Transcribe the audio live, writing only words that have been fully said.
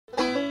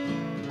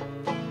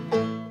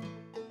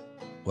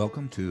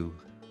Welcome to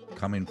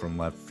Coming from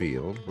Left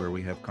Field, where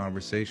we have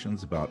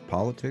conversations about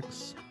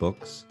politics,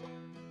 books,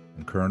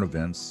 and current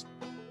events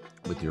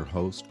with your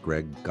host,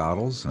 Greg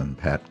Gottles and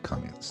Pat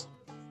Cummings.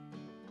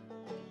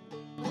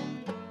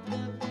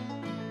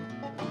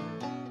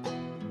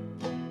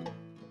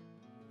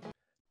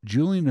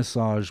 Julian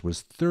Assange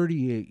was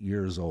 38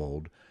 years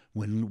old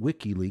when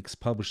WikiLeaks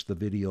published the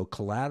video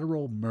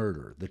Collateral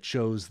Murder that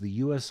shows the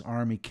U.S.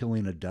 Army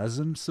killing a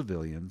dozen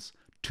civilians,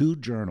 two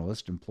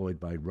journalists employed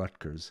by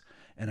Rutgers,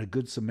 and a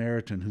Good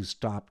Samaritan who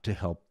stopped to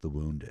help the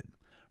wounded.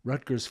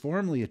 Rutgers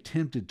formally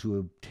attempted to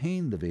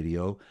obtain the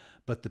video,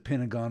 but the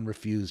Pentagon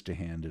refused to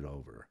hand it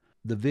over.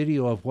 The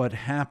video of what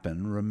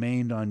happened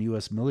remained on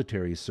U.S.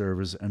 military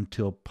servers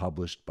until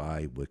published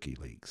by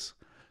WikiLeaks.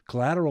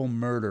 Collateral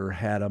Murder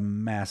had a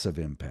massive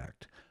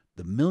impact.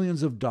 The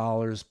millions of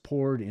dollars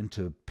poured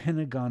into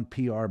Pentagon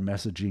PR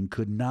messaging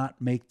could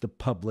not make the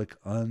public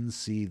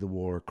unsee the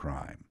war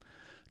crime.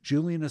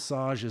 Julian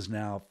Assange is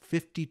now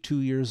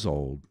 52 years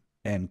old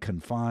and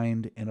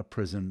confined in a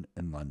prison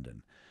in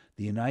London.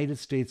 The United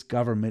States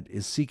government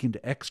is seeking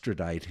to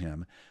extradite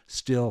him,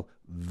 still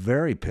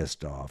very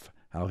pissed off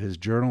how his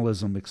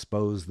journalism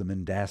exposed the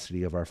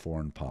mendacity of our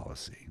foreign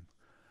policy.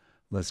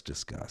 Let's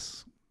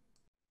discuss.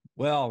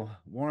 Well,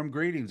 warm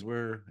greetings.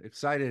 We're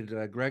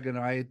excited, Greg and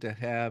I, to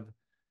have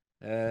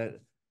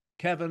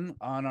Kevin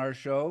on our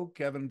show,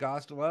 Kevin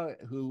Gosztola,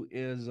 who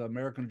is an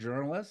American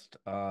journalist,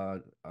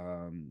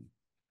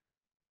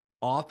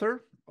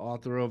 author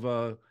of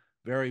a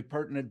very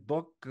pertinent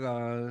book,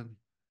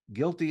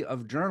 Guilty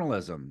of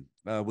Journalism,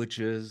 which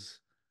is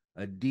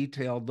a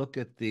detailed look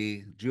at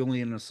the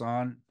Julian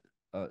Assange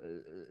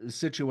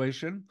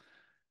situation.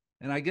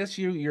 And I guess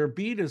your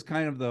beat is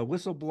kind of the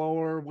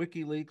whistleblower,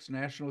 WikiLeaks,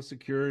 national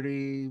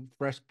security,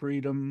 press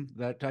freedom,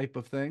 that type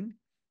of thing.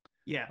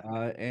 Yeah.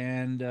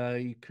 And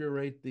you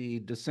curate the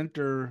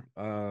Dissenter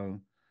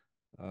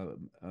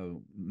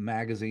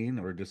magazine,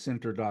 or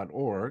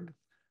dissenter.org,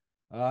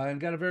 and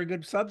got a very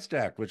good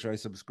Substack, which I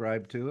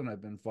subscribe to, and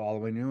I've been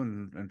following you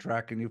and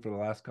tracking you for the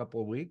last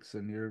couple of weeks,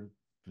 and you're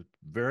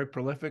very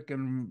prolific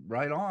and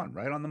right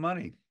on the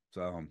money.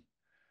 So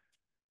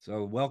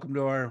welcome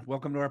to our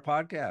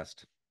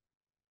podcast.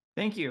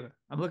 Thank you.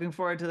 I'm looking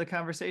forward to the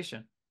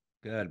conversation.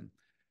 Good.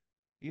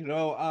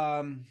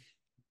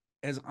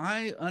 As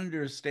I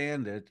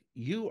understand it,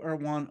 you are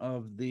one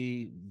of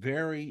the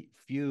very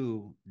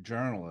few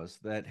journalists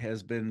that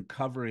has been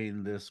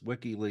covering this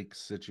WikiLeaks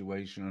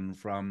situation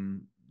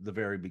from the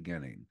very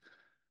beginning.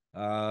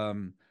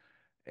 And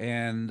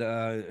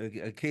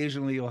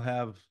occasionally you'll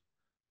have,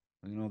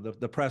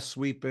 the press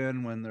sweep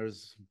in when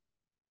there's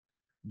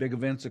big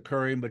events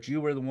occurring, but you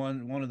were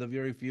one of the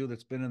very few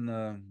that's been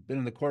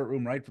in the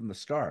courtroom right from the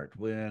start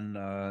when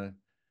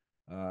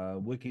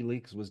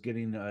WikiLeaks was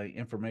getting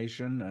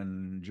information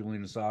and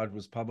Julian Assange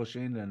was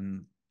publishing.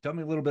 And tell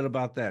me a little bit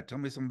about that. Tell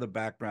me some of the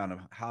background of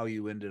how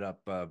you ended up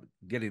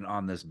getting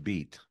on this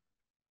beat.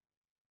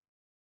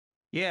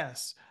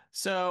 Yes.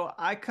 So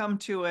I come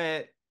to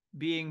it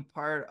being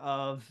part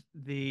of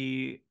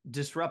the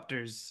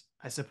disruptors,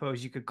 I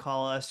suppose you could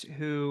call us,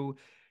 who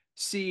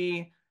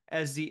see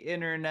as the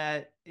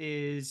internet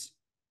is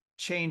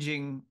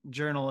changing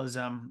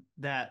journalism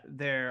that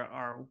there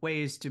are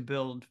ways to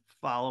build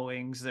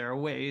followings, there are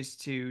ways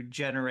to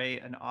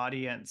generate an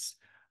audience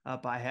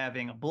by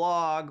having a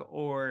blog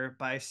or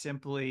by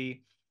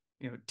simply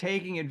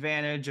taking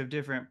advantage of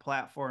different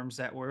platforms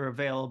that were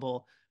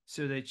available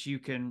so that you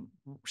can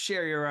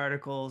share your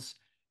articles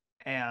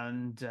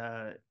and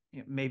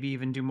maybe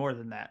even do more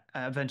than that.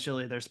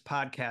 Eventually there's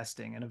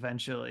podcasting, and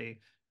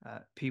eventually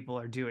people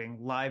are doing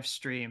live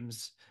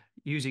streams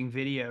using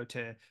video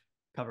to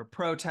cover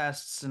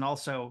protests and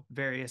also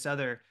various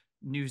other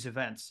news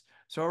events.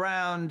 So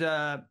around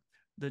the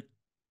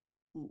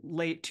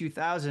late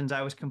 2000s,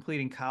 I was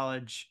completing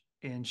college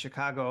in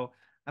Chicago.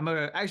 I'm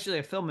actually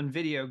a film and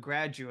video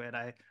graduate.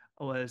 I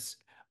was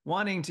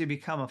wanting to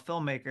become a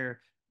filmmaker,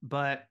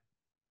 but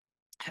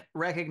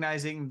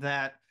recognizing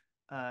that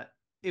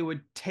it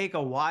would take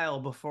a while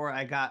before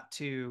I got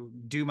to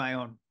do my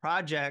own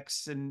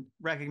projects, and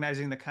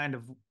recognizing the kind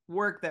of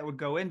work that would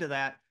go into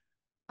that,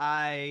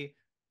 I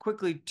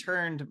quickly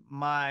turned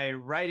my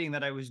writing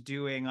that I was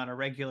doing on a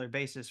regular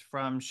basis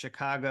from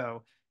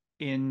Chicago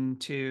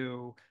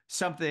into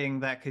something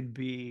that could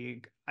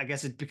be, I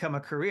guess, it become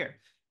a career.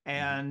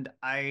 And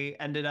I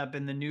ended up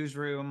in the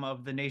newsroom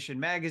of The Nation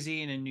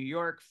magazine in New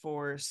York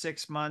for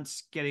 6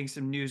 months, getting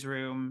some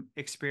newsroom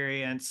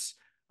experience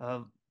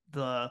of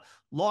the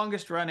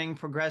longest running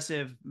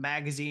progressive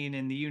magazine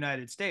in the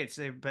United States.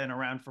 They've been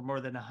around for more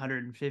than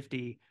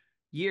 150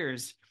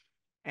 years.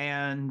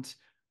 And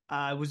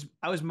I was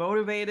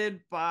motivated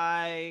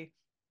by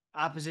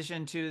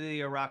opposition to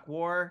the Iraq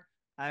War.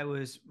 I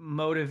was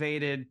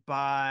motivated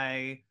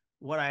by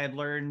what I had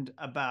learned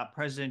about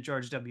President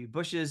George W.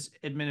 Bush's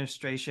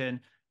administration.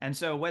 And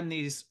so when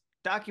these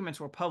documents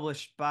were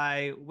published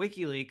by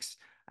WikiLeaks,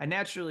 I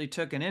naturally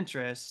took an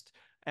interest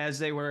as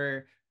they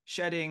were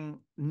shedding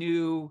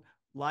new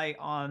light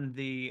on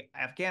the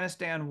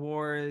Afghanistan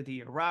war, the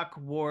Iraq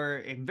war,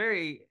 in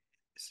very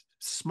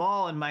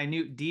small and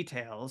minute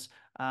details.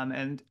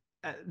 And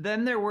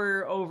then there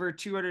were over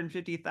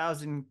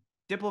 250,000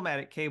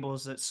 diplomatic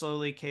cables that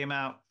slowly came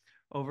out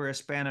over a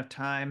span of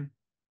time.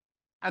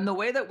 And the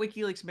way that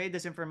WikiLeaks made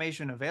this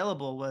information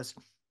available was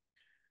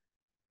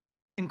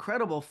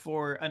incredible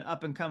for an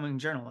up and coming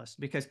journalist,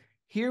 because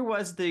here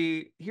were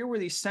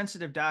these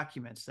sensitive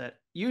documents that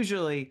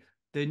usually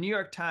the New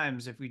York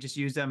Times, if we just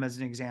use them as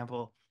an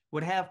example,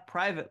 would have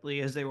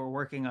privately as they were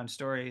working on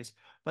stories,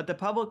 but the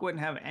public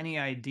wouldn't have any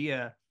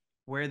idea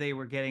where they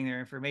were getting their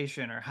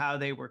information or how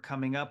they were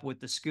coming up with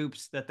the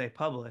scoops that they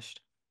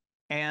published.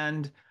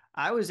 And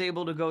I was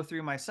able to go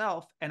through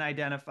myself and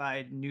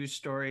identify news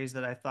stories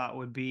that I thought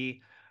would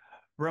be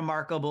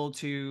remarkable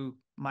to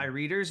my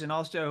readers and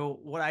also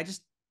what I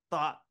just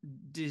thought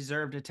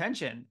deserved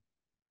attention.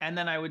 And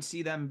then I would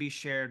see them be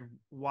shared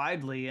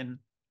widely. And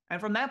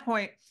from that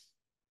point,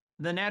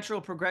 the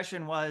natural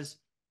progression was,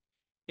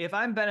 if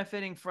I'm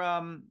benefiting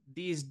from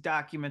these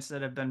documents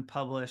that have been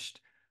published,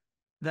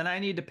 then I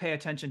need to pay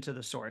attention to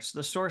the source.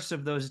 The source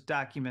of those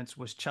documents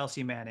was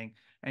Chelsea Manning,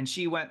 and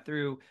she went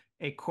through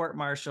a court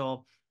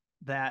martial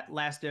that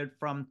lasted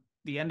from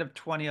the end of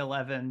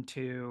 2011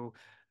 to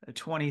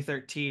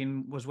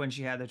 2013 was when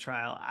she had the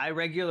trial. I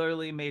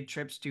regularly made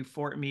trips to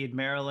Fort Meade,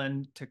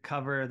 Maryland to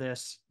cover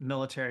this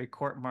military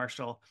court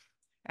martial.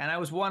 And I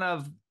was one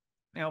of,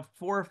 4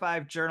 or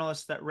 5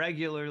 journalists that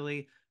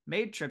regularly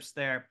made trips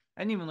there.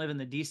 I didn't even live in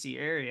the DC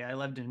area. I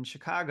lived in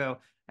Chicago,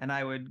 and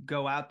I would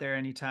go out there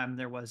anytime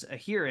there was a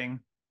hearing.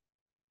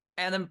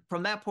 And then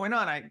from that point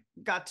on, I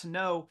got to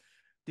know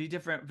the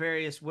different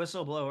various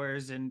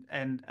whistleblowers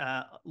and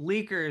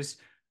leakers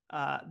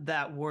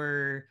that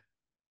were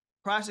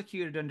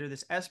prosecuted under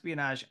this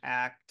Espionage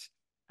Act.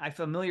 I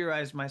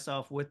familiarized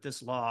myself with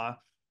this law,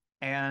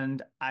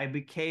 and I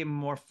became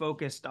more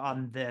focused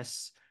on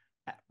this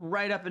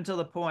right up until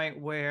the point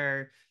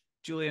where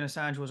Julian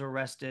Assange was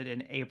arrested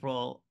on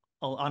April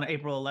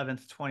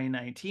 11th,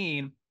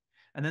 2019.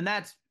 And then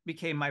that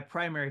became my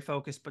primary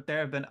focus, but there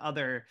have been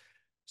other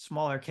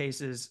smaller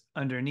cases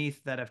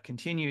underneath that have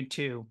continued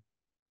to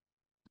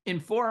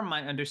inform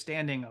my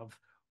understanding of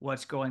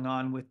what's going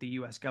on with the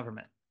US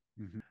government.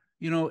 Mm-hmm.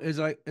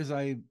 As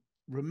I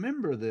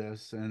remember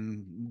this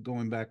and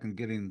going back and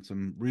getting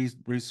some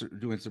research,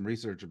 doing some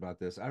research about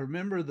this, I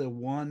remember the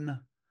one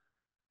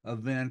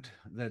event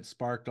that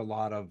sparked a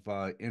lot of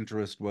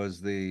interest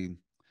was the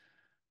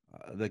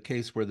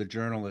case where the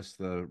journalists,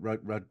 the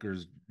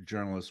Rutgers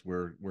journalists,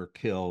 were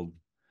killed.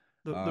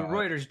 The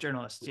Reuters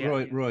journalists, yeah.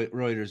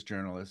 Reuters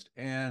journalist,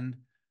 and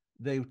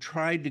they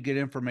tried to get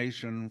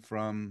information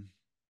from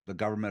the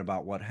government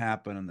about what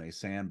happened, and they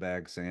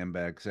sandbag,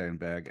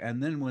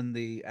 and then when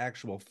the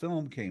actual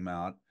film came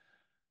out,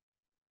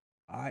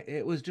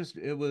 it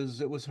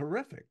was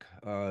horrific.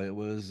 It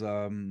was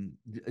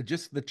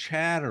just the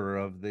chatter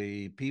of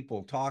the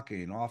people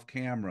talking off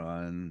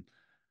camera,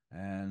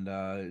 and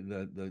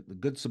the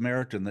good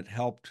Samaritan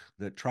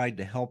that tried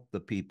to help the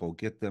people,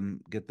 get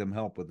them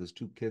help with his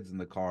 2 kids in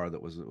the car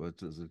that was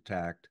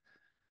attacked,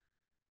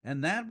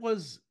 and that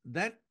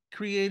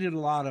created a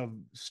lot of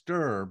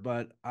stir.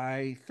 But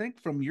I think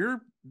from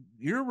your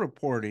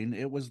reporting,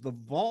 it was the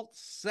Vault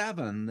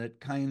 7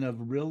 that kind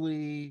of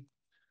really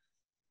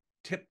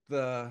tipped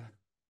the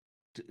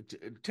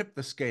tip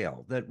the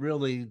scale, that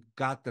really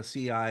got the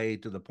CIA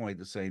to the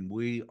point of saying,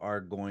 we are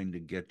going to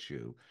get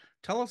you.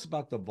 Tell us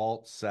about the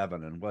Vault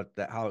 7 and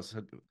how it's,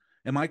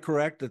 am I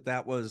correct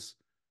that was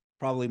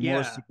probably more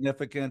Yeah.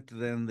 significant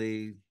than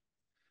the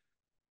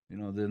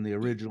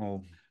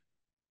original?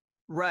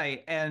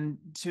 Right. And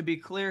to be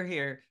clear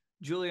here,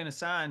 Julian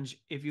Assange,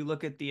 if you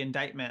look at the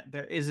indictment,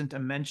 there isn't a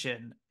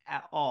mention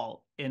at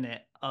all in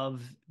it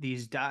of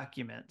these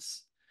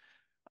documents.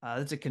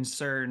 That's a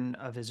concern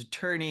of his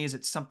attorneys.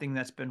 It's something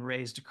that's been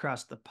raised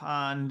across the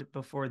pond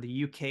before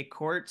the UK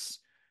courts,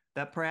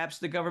 that perhaps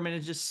the government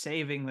is just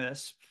saving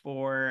this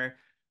for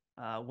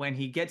when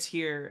he gets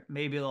here.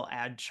 Maybe they'll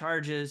add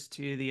charges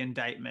to the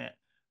indictment,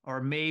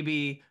 or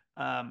maybe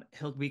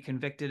he'll be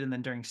convicted, and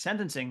then during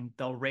sentencing,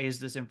 they'll raise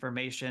this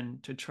information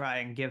to try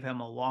and give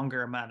him a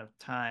longer amount of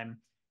time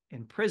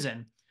in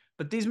prison.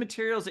 But these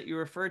materials that you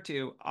refer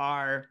to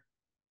are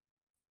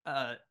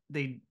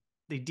they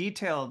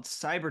detailed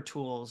cyber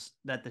tools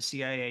that the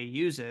CIA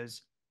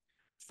uses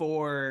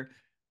for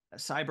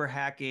cyber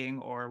hacking,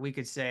 or we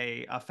could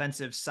say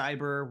offensive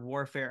cyber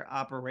warfare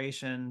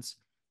operations.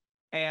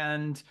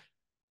 And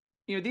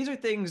these are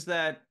things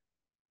that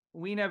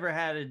we never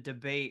had a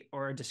debate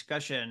or a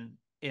discussion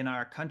in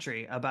our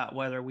country about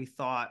whether we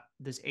thought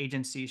this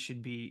agency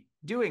should be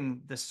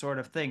doing this sort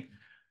of thing.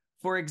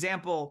 For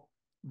example,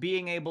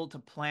 being able to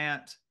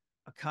plant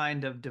a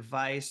kind of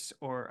device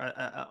or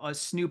a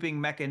snooping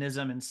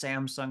mechanism in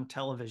Samsung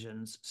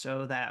televisions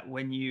so that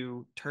when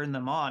you turn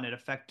them on, it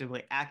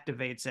effectively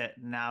activates it.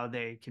 Now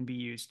they can be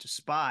used to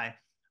spy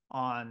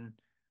on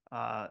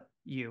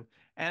you.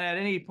 And at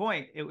any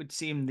point, it would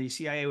seem the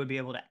CIA would be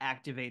able to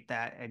activate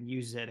that and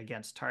use it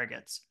against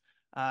targets.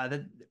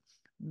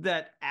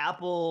 That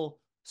Apple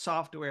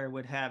software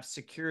would have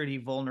security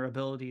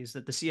vulnerabilities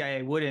that the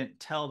CIA wouldn't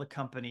tell the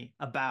company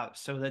about,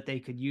 so that they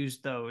could use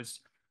those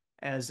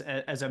as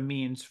a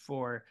means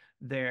for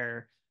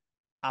their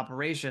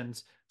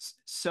operations.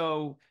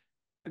 So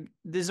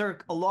these are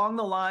along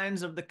the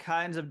lines of the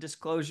kinds of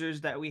disclosures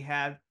that we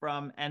had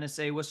from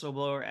NSA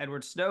whistleblower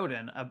Edward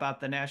Snowden about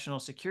the National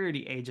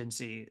Security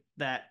Agency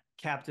that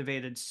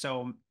captivated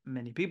so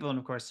many people. And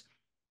of course,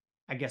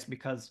 I guess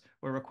because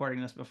we're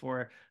recording this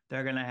before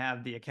they're going to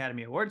have the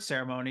Academy Awards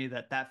ceremony,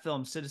 that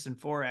film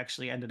Citizen4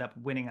 actually ended up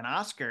winning an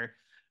Oscar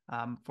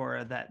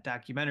for that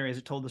documentary, as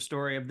it told the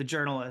story of the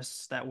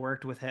journalists that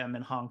worked with him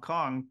in Hong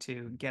Kong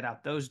to get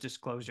out those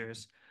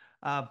disclosures.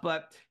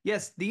 But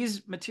yes,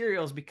 these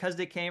materials, because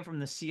they came from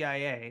the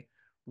CIA,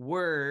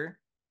 were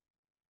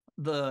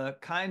the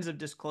kinds of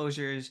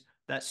disclosures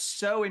that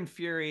so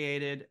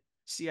infuriated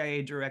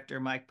CIA Director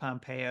Mike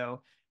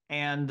Pompeo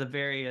and the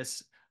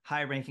various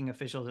high-ranking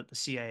officials at the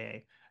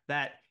CIA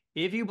that,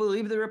 if you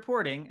believe the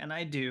reporting, and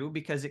I do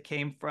because it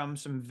came from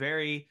some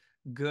very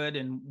good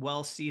and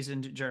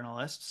well-seasoned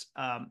journalists,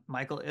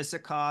 Michael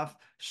Isikoff,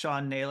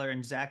 Sean Naylor,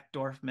 and Zach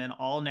Dorfman,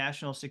 all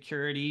national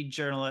security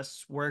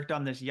journalists, worked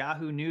on this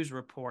Yahoo News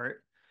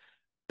report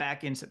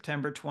back in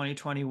September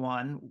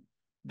 2021.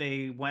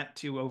 They went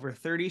to over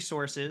 30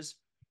 sources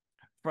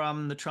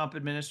from the Trump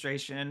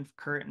administration,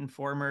 current and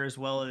former, as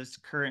well as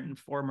current and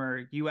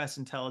former US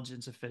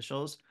intelligence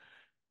officials,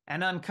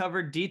 and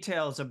uncovered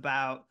details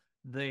about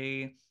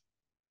the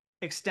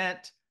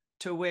extent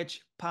to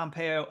which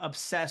Pompeo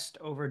obsessed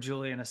over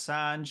Julian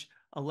Assange.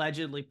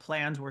 Allegedly,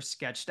 plans were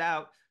sketched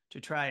out to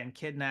try and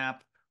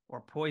kidnap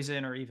or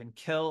poison or even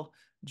kill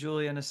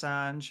Julian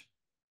Assange.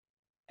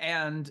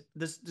 And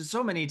there's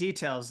so many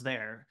details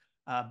there.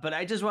 But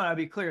I just want to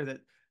be clear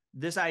that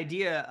this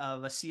idea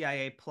of a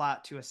CIA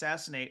plot to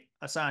assassinate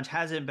Assange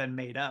hasn't been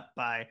made up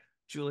by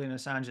Julian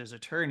Assange's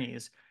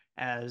attorneys,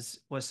 as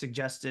was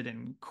suggested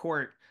in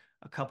court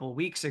a couple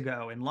weeks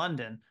ago in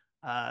London.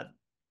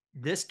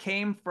 This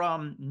came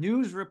from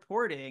news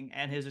reporting,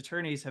 and his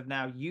attorneys have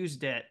now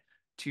used it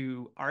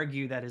to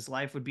argue that his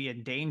life would be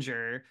in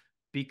danger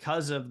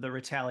because of the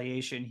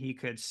retaliation he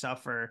could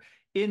suffer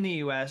in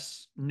the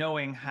US,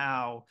 knowing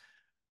how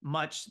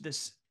much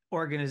this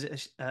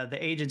organization,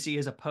 the agency,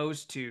 is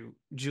opposed to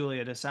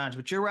Julian Assange.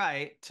 But you're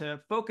right to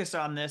focus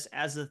on this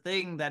as the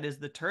thing that is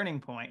the turning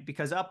point,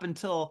 because up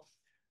until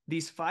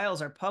these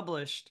files are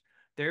published,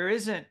 there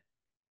isn't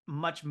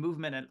much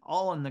movement at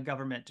all in the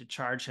government to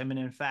charge him. And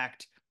in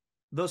fact,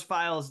 those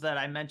files that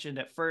I mentioned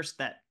at first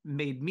that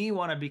made me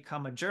want to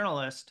become a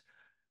journalist,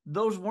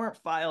 those weren't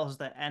files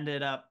that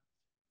ended up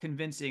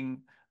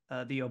convincing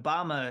the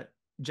Obama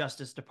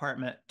Justice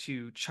Department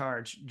to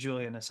charge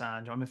Julian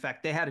Assange. In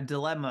fact, they had a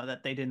dilemma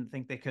that they didn't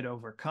think they could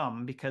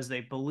overcome, because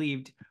they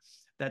believed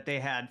that they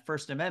had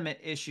First Amendment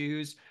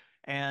issues.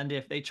 And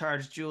if they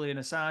charged Julian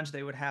Assange,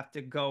 they would have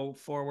to go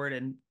forward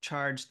and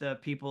charge the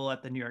people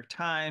at the New York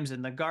Times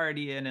and the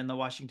Guardian and the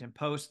Washington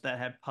Post that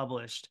had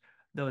published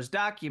those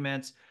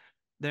documents.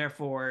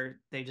 Therefore,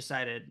 they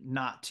decided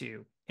not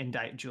to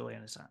indict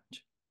Julian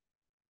Assange.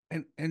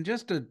 And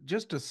just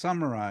to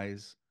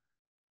summarize,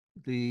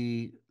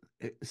 the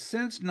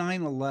since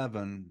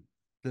 9/11,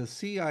 the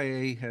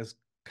CIA has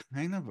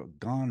kind of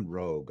gone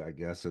rogue, I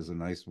guess is a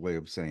nice way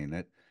of saying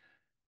it.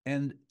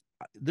 And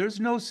there's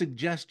no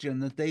suggestion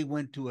that they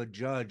went to a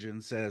judge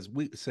and said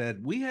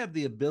we have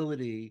the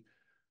ability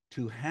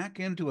to hack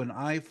into an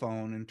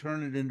iPhone and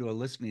turn it into a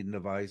listening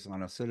device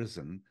on a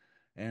citizen,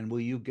 and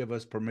will you give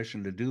us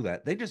permission to do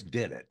that? They just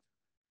did it.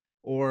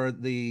 Or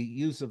the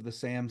use of the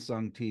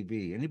Samsung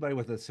TV. Anybody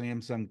with a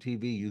Samsung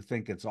TV, you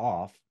think it's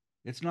off.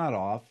 It's not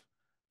off.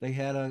 They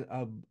had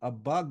a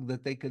bug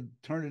that they could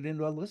turn it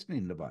into a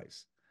listening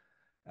device.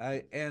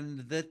 And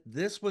that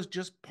this was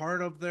just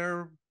part of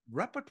their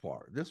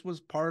repertoire. This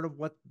was part of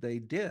what they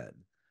did,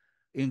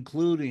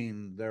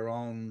 including their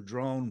own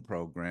drone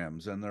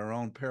programs and their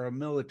own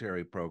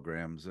paramilitary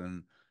programs.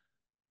 And,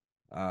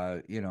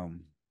 you know,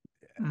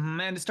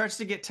 And it starts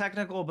to get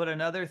technical, but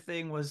another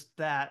thing was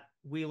that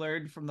we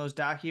learned from those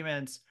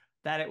documents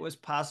that it was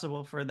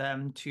possible for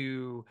them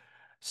to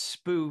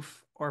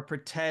spoof or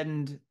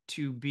pretend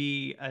to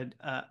be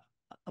a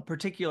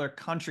particular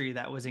country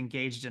that was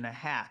engaged in a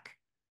hack.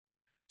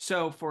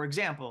 So, for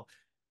example,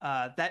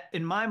 that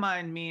in my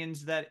mind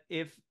means that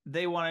if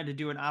they wanted to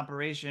do an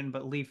operation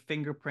but leave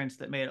fingerprints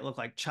that made it look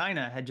like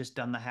China had just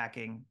done the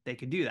hacking, they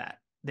could do that.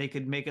 They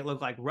could make it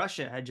look like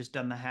Russia had just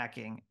done the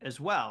hacking as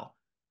well.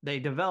 They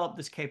developed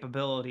this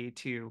capability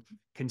to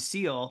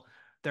conceal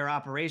their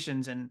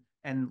operations and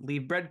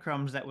leave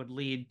breadcrumbs that would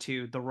lead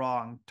to the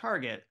wrong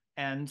target.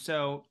 And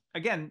so,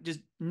 again, just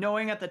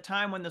knowing at the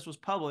time when this was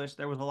published,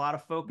 there was a lot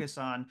of focus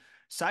on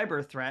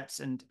cyber threats,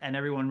 and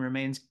everyone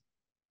remains,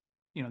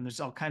 there's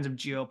all kinds of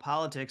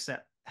geopolitics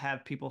that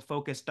have people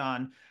focused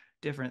on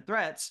different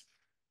threats.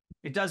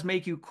 It does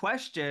make you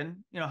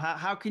question,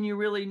 how can you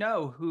really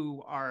know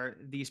who are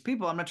these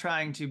people? I'm not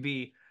trying to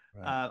be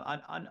right.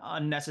 an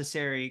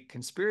unnecessary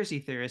conspiracy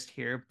theorist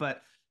here,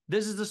 but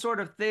this is the sort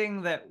of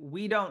thing that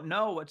we don't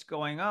know what's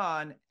going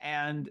on.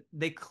 And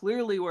they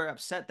clearly were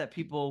upset that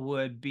people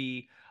would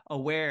be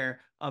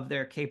aware of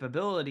their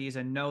capabilities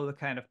and know the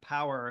kind of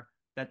power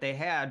that they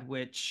had,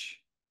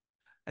 which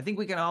I think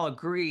we can all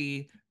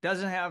agree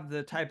doesn't have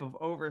the type of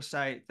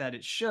oversight that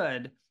it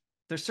should.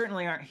 There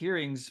certainly aren't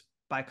hearings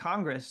by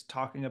Congress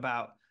talking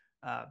about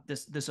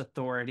this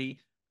authority.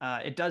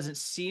 It doesn't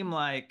seem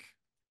like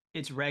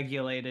it's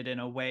regulated in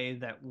a way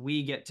that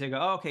we get to go,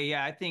 oh, okay,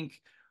 yeah, I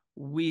think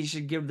we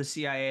should give the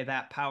CIA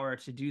that power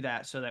to do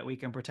that so that we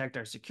can protect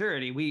our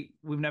security. We've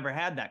never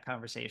had that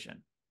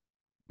conversation.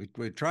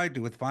 We tried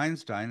to with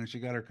Feinstein, and she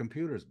got her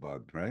computers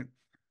bugged, right?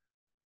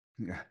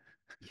 Yeah.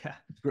 Yeah.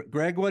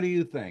 Greg, what do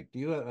you think? Do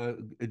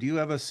you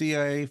have a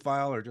CIA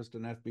file or just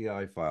an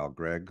FBI file,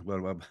 Greg? What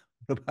about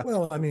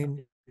Well, I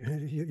mean,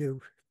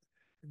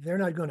 they're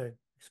not going to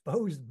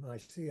expose my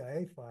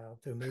CIA file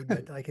to me,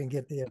 but I can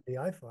get the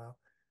FBI file.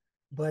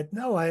 But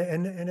no,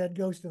 and that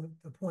goes to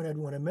the point I'd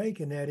want to make,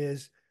 and that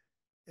is,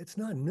 it's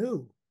not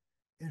new.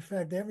 In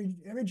fact, every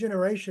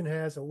generation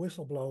has a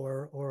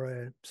whistleblower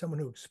or someone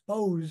who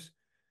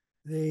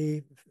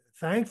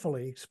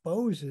thankfully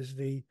exposes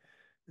the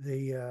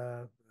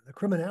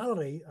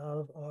criminality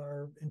of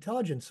our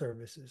intelligence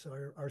services,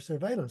 our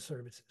surveillance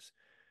services.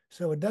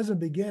 So it doesn't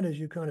begin, as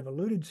you kind of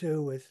alluded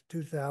to, with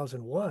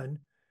 2001.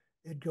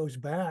 It goes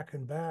back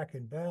and back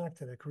and back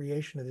to the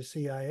creation of the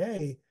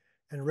CIA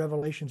and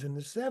revelations in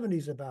the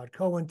 70s about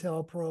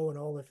COINTELPRO and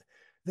all that.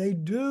 They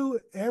do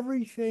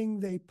everything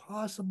they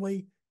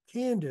possibly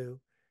can do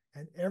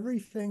and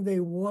everything they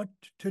want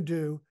to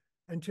do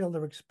until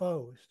they're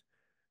exposed.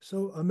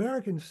 So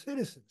American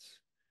citizens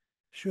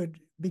should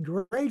be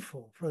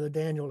grateful for the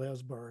Daniel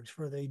Ellsbergs,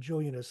 for the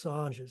Julian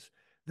Assanges.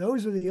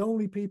 Those are the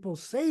only people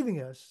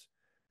saving us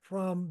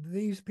from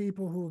these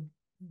people who've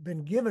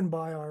been given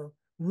by our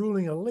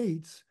ruling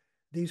elites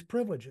these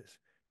privileges.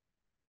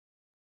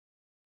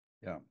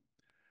 yeah?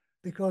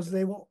 Because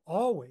they have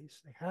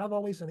always,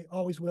 and they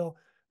always will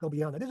go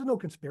beyond that. This is no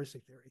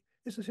conspiracy theory.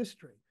 This is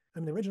history. I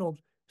mean, the original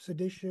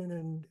Sedition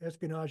and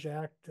Espionage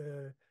Act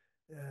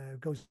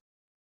goes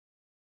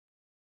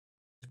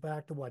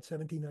back to what,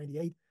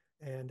 1798,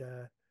 and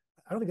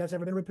I don't think that's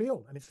ever been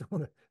repealed. I mean, it's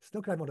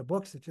still kind of one of the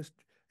books that just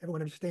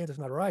everyone understands is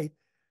not right.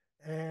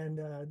 And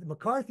the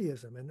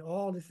McCarthyism and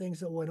all the things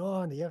that went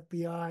on, the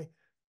FBI,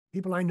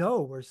 people I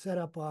know were set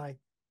up by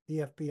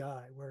the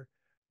FBI, were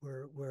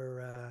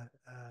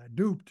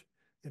duped,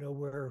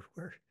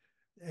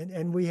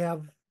 and we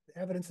have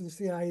evidence of the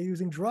CIA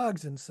using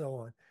drugs and so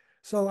on.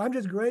 So I'm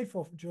just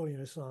grateful for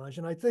Julian Assange,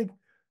 and I think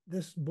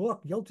this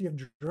book, Guilty of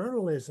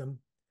Journalism,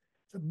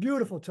 it's a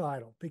beautiful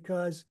title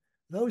because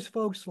those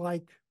folks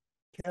like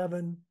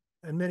Kevin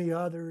and many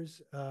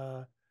others,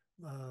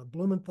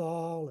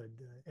 Blumenthal and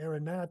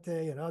Aaron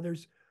Mate and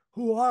others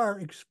who are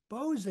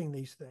exposing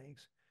these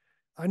things.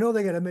 I know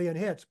they get 1 million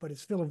hits, but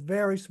it's still a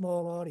very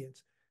small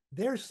audience.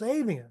 They're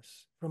saving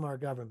us from our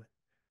government.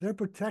 They're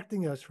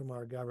protecting us from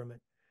our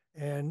government.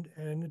 And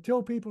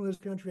until people in this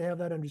country have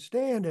that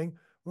understanding,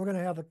 we're going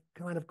to have the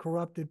kind of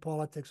corrupted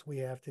politics we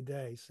have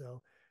today.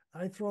 So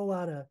I throw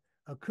out a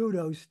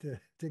kudos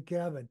to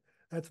Kevin.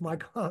 That's my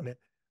comment.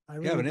 I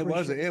really Kevin,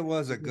 appreciate it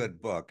was a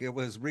good book. It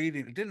was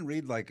reading. It didn't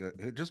read like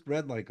it just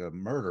read like a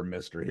murder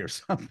mystery or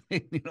something.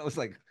 It's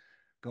like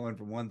going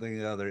from one thing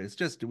to the other.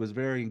 It was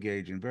very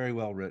engaging, very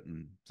well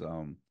written.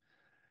 So,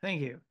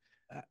 Thank you.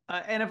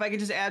 uh, And if I could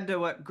just add to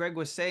what Greg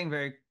was saying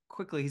very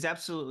quickly, he's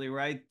absolutely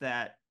right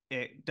that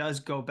it does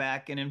go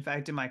back. And in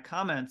fact, in my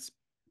comments,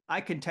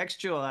 I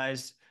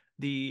contextualize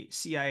the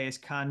CIA's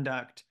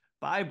conduct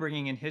by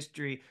bringing in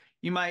history.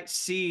 You might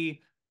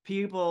see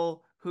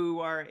people who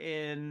are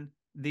in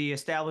the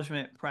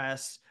establishment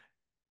press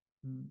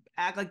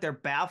act like they're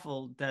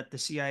baffled that the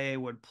CIA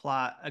would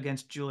plot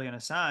against Julian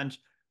Assange.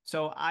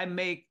 So I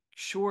make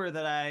sure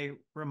that I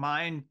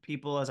remind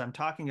people as I'm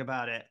talking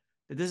about it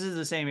that this is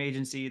the same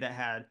agency that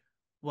had,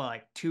 well,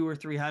 like 200 or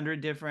 300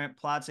 different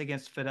plots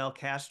against Fidel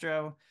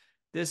Castro.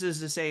 This is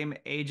the same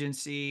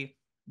agency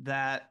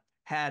that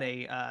had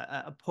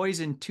a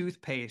poison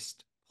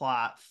toothpaste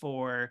plot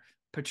for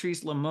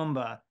Patrice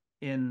Lumumba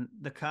in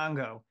the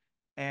Congo.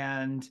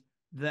 And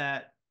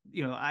that,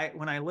 I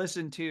when I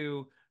listen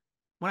to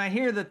when I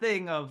hear the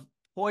thing of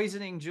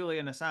poisoning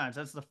Julian Assange,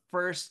 that's the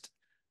first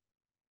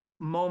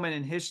moment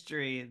in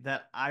history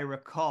that I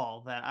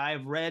recall that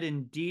I've read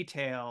in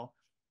detail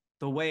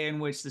the way in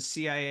which the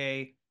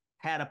CIA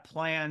had a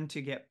plan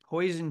to get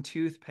poison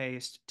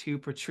toothpaste to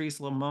Patrice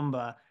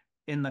Lumumba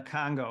in the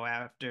Congo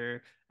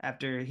after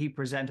he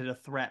presented a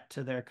threat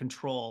to their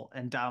control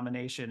and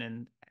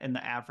domination in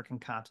the African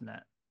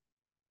continent.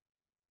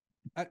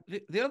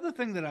 the other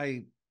thing that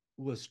I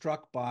was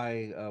struck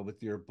by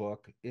with your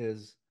book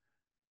is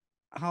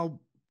how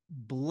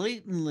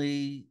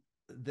blatantly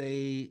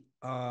they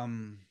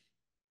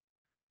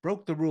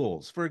broke the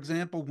rules. For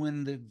example,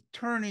 when the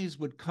attorneys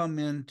would come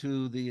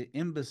into the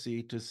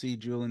embassy to see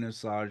Julian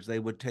Assange, they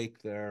would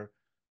take their,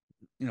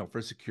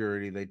 for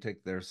security, they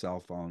take their cell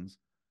phones.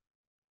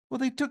 Well,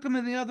 they took them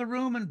in the other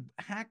room and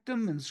hacked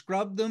them and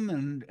scrubbed them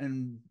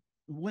and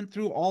went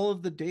through all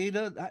of the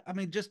data. I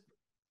mean, just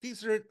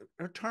these are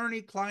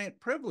attorney-client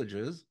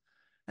privileges,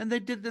 and they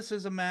did this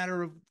as a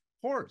matter of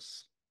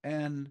course.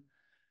 And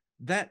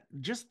that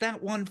just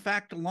that one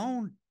fact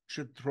alone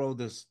should throw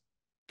this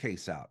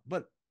case out.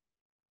 But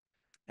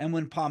and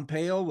when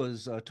Pompeo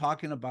was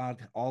talking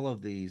about all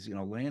of these,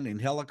 landing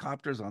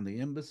helicopters on the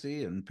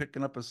embassy and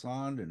picking up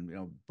Assange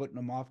and putting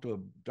them off to a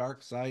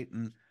dark site,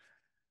 and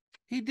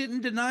he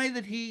didn't deny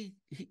that he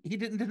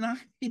didn't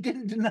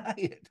deny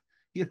it.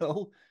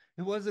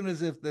 It wasn't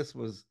as if this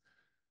was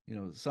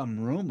some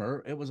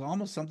rumor. It was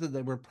almost something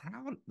they were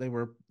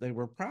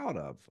proud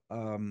of.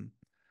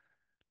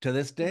 To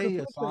this Well, day,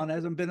 Professor,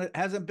 Assange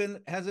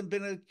hasn't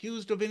been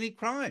accused of any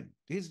crime.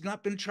 He's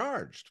not been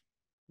charged,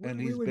 and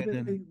we he's would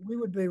been be in. we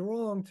would be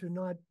wrong to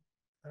not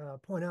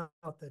point out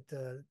that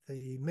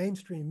the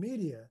mainstream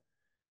media,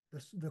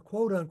 the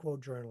quote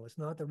unquote journalists,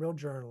 not the real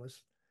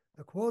journalists,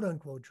 the quote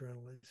unquote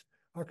journalists,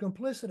 are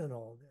complicit in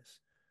all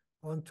this.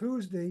 On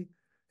Tuesday,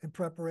 in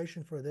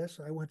preparation for this,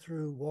 I went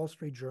through Wall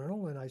Street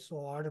Journal and I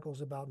saw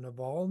articles about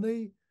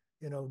Navalny,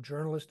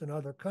 journalist in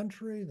other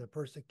country, the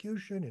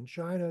persecution in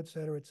China, et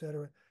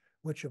cetera,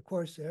 which of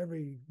course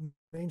every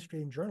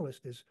mainstream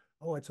journalist is,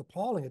 oh, it's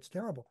appalling, it's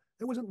terrible.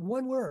 There wasn't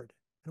one word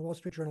in Wall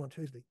Street Journal on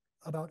Tuesday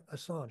about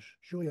Assange,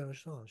 Julian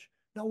Assange.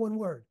 Not one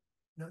word,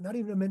 not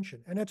even a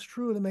mention. And that's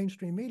true of the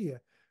mainstream media,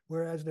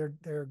 whereas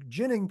they're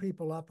ginning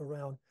people up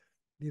around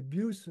the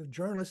abuse of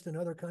journalists in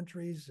other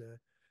countries,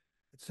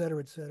 et cetera,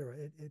 et cetera.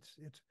 It's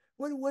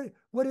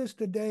what is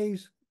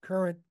today's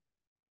current?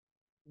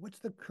 What's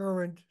the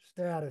current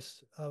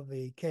status of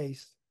the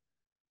case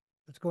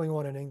that's going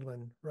on in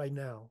England right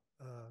now,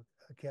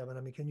 Kevin?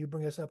 I mean, can you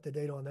bring us up to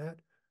date on that,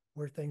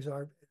 where things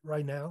are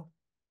right now?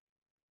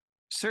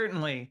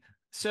 Certainly.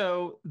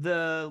 So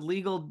the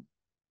legal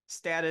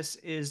status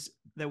is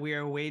that we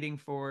are waiting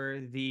for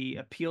the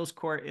appeals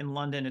court in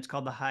London. It's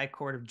called the High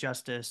Court of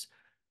Justice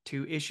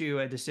to issue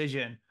a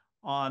decision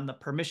on the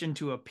permission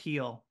to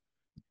appeal.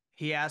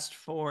 He asked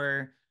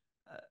for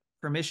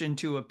permission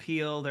to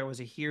appeal. There was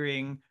a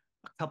hearing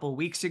a couple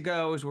weeks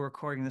ago, as we're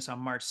recording this on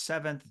March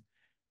 7th,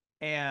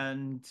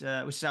 and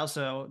which is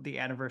also the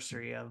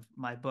anniversary of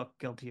my book,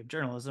 Guilty of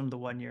Journalism, the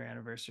 1 year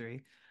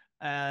anniversary.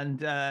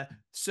 And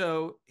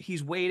so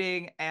he's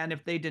waiting. And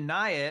if they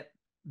deny it,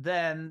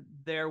 then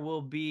there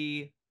will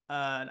be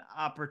an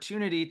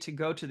opportunity to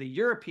go to the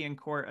European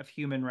Court of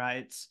Human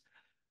Rights.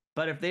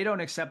 But if they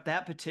don't accept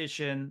that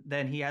petition,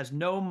 then he has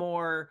no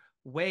more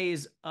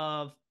ways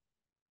of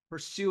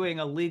pursuing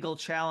a legal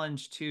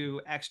challenge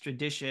to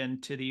extradition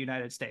to the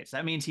United States.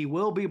 That means he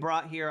will be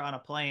brought here on a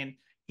plane.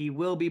 He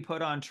will be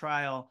put on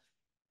trial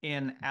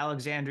in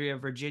Alexandria,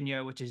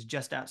 Virginia, which is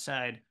just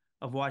outside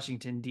of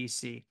Washington,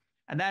 D.C.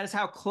 And that is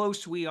how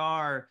close we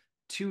are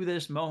to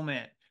this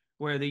moment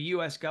where the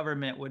U.S.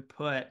 government would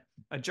put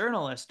a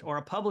journalist or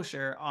a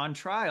publisher on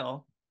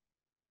trial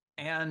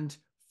and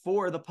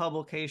for the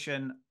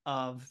publication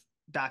of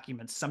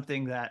documents,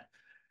 something that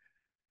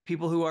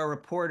people who are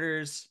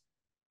reporters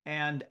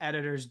and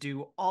editors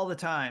do all the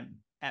time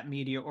at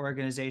media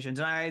organizations.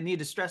 And I need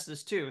to stress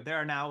this too. There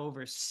are now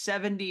over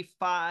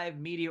 75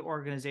 media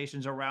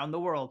organizations around the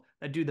world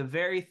that do the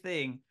very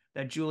thing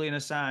that Julian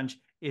Assange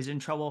is in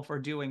trouble for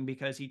doing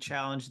because he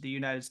challenged the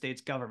United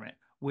States government,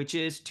 which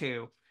is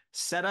to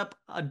set up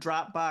a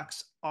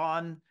Dropbox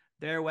on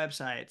their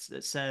websites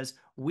that says,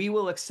 we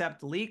will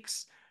accept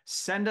leaks.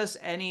 Send us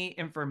any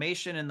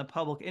information in the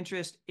public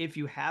interest if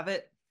you have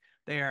it.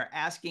 They are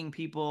asking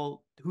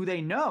people who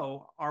they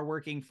know are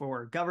working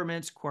for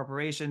governments,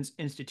 corporations,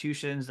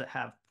 institutions that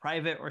have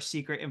private or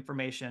secret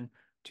information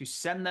to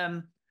send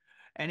them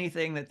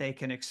anything that they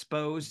can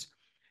expose.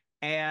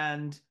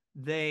 And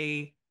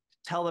they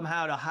tell them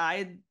how to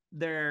hide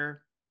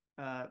their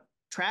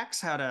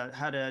tracks, how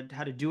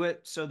to do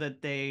it so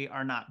that they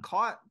are not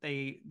caught.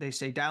 They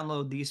say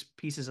download these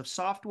pieces of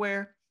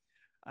software,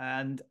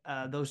 and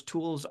those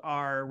tools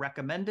are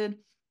recommended.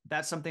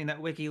 That's something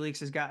that WikiLeaks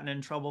has gotten in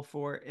trouble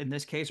for in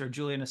this case, or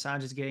Julian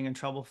Assange is getting in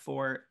trouble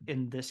for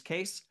in this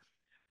case.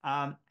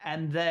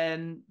 And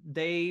then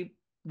they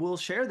will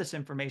share this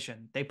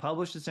information. They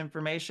publish this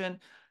information,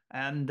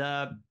 and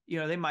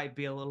they might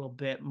be a little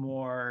bit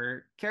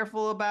more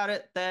careful about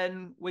it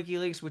than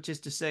WikiLeaks, which is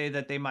to say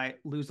that they might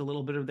lose a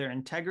little bit of their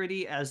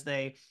integrity as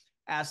they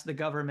ask the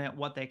government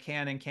what they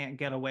can and can't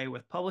get away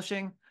with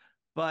publishing.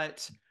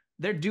 But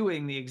they're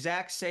doing the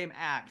exact same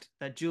act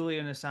that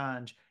Julian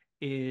Assange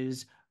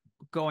is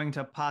going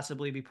to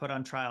possibly be put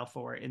on trial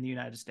for in the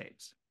United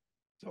States.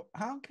 So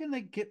how can they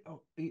get?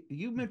 Oh,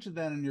 you mentioned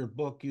that in your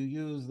book. You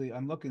use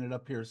I'm looking it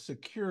up here.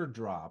 Secure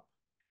drop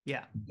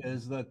Yeah.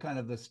 is the kind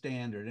of the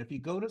standard. If you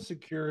go to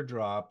secure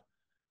drop,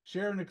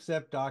 share and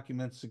accept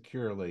documents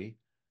securely,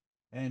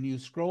 and you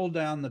scroll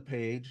down the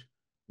page,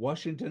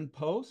 Washington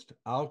Post,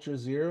 Al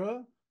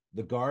Jazeera,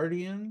 The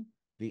Guardian,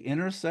 The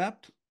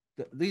Intercept.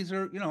 These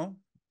are,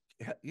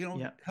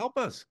 Yeah. help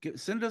us.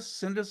 Send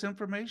us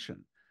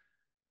information.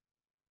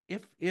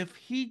 If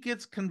he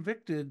gets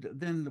convicted,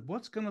 then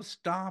what's going to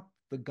stop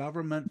the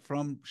government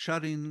from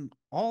shutting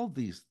all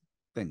these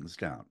things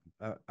down?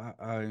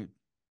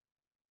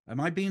 Am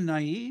I being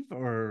naive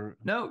or?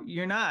 No,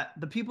 you're not.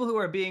 The people who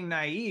are being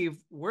naive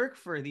work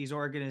for these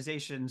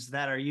organizations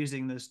that are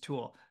using this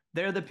tool.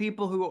 They're the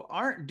people who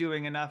aren't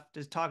doing enough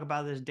to talk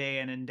about this day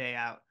in and day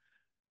out.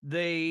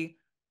 They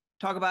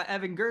talk about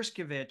Evan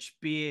Gershkovich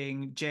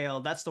being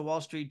jailed. That's the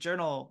Wall Street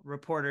Journal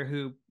reporter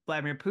who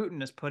Vladimir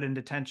Putin has put in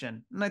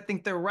detention. And I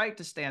think they're right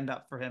to stand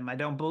up for him. I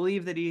don't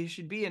believe that he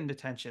should be in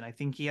detention. I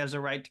think he has a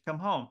right to come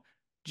home,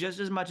 just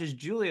as much as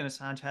Julian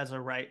Assange has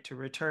a right to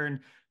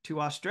return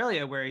to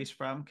Australia, where he's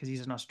from, because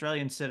he's an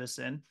Australian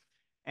citizen,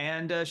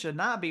 and should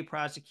not be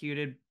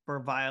prosecuted for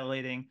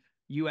violating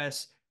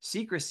U.S.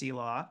 secrecy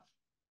law.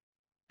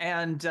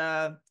 And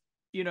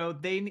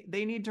they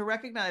need to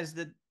recognize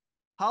that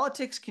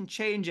politics can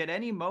change at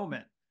any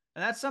moment,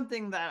 and that's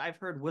something that I've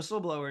heard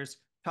whistleblowers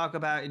talk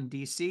about in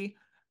D.C.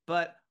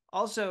 But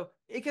also,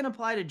 it can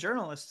apply to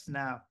journalists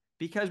now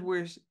because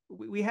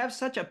we have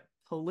such a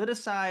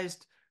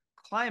politicized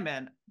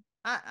climate.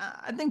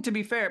 I think, to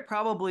be fair, it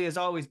probably has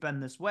always been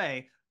this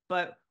way,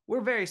 but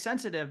we're very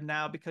sensitive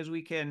now because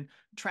we can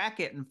track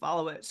it and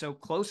follow it so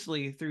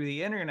closely through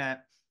the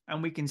internet,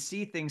 and we can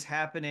see things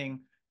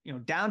happening,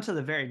 down to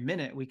the very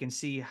minute. We can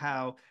see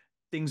how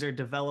things are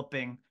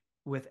developing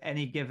with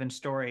any given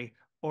story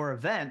or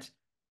event.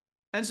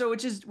 And so,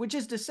 which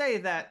is to say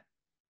that,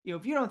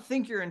 if you don't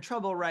think you're in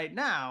trouble right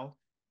now,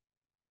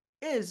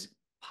 it is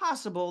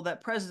possible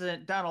that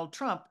President Donald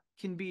Trump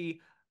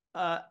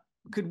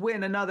could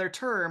win another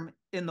term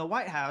in the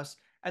White House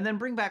and then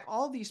bring back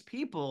all these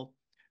people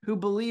who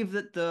believe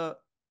that the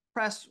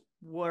press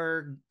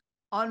were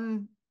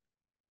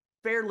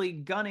unfairly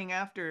gunning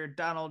after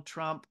Donald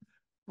Trump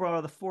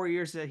for the 4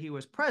 years that he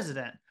was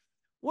president.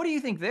 What do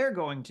you think they're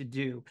going to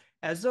do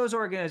as those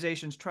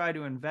organizations try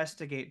to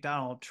investigate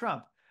Donald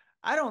Trump?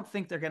 I don't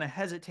think they're going to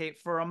hesitate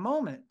for a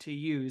moment to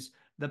use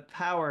the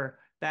power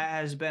that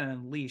has been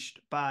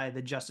unleashed by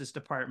the Justice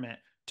Department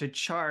to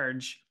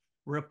charge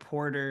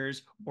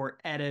reporters or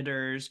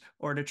editors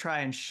or to try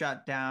and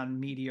shut down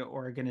media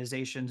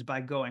organizations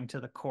by going to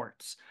the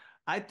courts.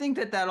 I think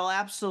that that'll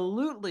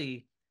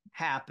absolutely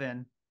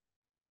happen.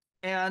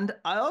 And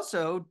I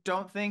also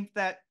don't think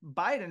that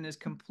Biden is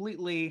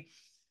completely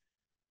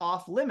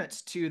off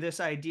limits to this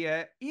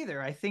idea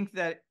either. I think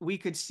that we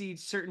could see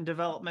certain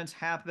developments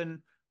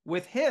happen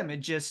with him.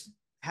 It just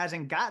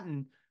hasn't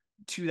gotten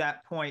to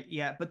that point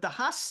yet. But the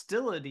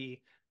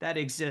hostility that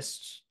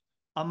exists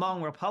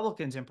among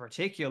Republicans in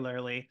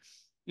particularly,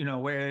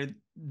 where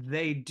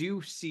they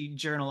do see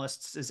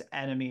journalists as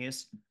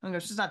enemies.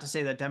 It's just not to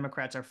say that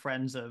Democrats are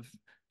friends of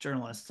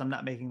journalists. I'm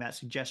not making that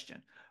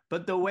suggestion.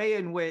 But the way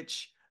in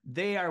which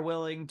they are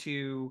willing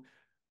to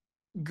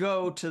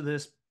go to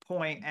this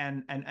point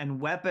and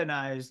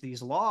weaponize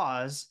these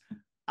laws,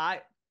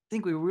 I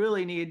think we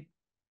really need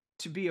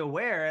to be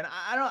aware. And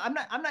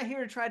I'm not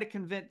here to try to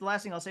convince. The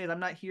last thing I'll say is I'm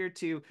not here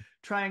to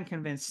try and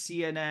convince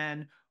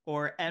CNN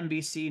or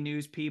NBC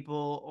News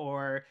people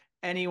or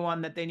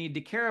anyone that they need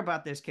to care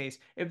about this case.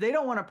 If they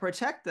don't want to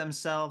protect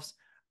themselves,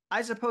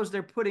 I suppose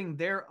they're putting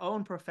their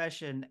own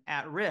profession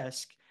at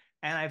risk.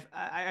 And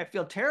I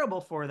feel terrible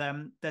for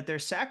them that they're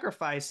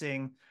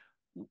sacrificing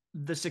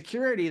the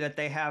security that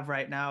they have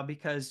right now,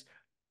 because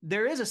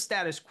there is a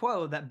status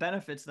quo that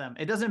benefits them.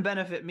 It doesn't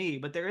benefit me,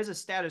 but there is a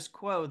status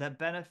quo that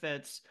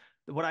benefits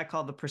what I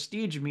call the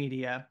prestige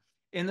media,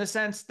 in the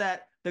sense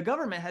that the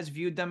government has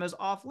viewed them as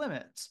off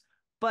limits.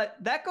 But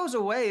that goes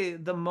away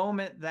the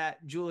moment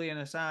that Julian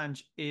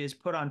Assange is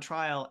put on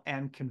trial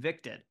and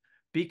convicted,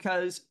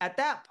 because at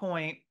that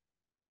point,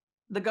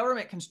 the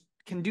government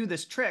can do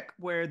this trick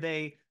where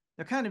they're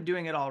kind of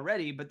doing it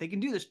already, but they can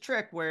do this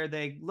trick where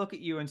they look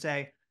at you and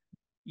say,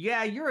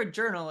 yeah, you're a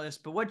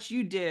journalist, but what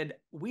you did,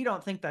 we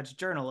don't think that's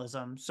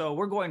journalism, so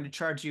we're going to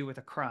charge you with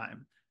a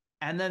crime.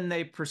 And then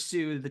they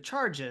pursue the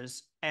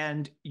charges,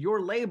 and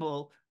your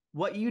label,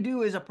 what you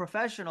do as a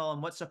professional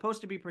and what's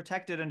supposed to be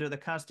protected under the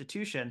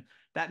Constitution,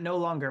 that no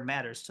longer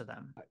matters to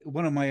them.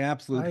 One of my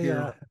absolute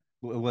heroes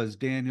was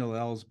Daniel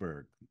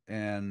Ellsberg.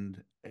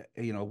 And,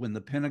 when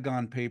the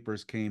Pentagon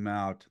Papers came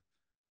out,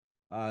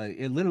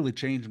 it literally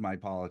changed my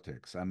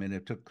politics. I mean,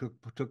 it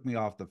took me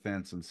off the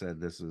fence and said,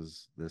 this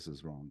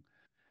is wrong.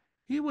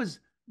 He was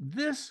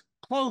this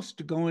close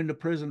to going to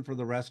prison for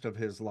the rest of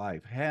his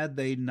life had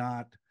they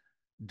not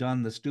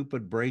done the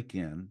stupid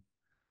break-in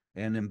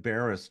and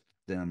embarrassed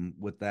them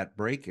with that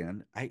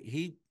break-in.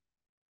 He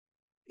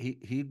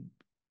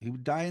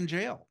would die in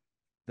jail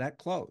that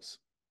close.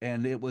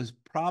 And it was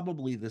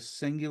probably the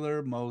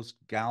singular most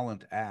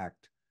gallant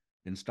act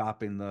in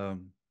stopping the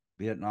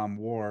Vietnam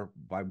War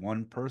by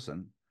one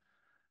person.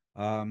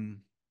 I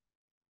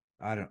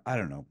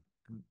don't know.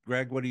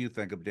 Greg, what do you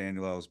think of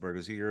Daniel Ellsberg?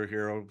 Is he your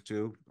hero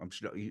too? I'm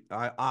sure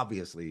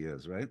obviously he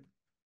is, right?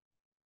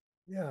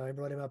 Yeah, I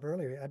brought him up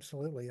earlier.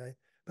 Absolutely.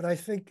 But I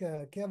think,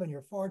 Kevin,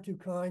 you're far too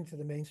kind to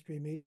the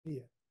mainstream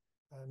media.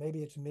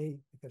 Maybe it's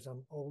me because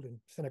I'm old and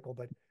cynical,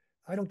 but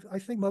I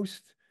think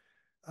most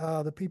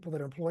the people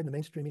that are employed in the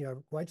mainstream media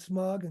are quite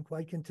smug and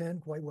quite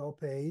content, quite well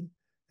paid.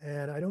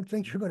 And I don't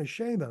think you're going to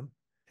shame them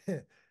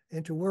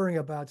into worrying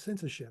about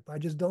censorship. I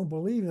just don't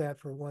believe that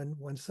for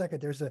one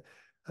second. There's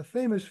a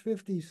famous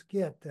 50s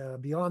skit,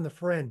 Beyond the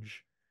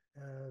Fringe.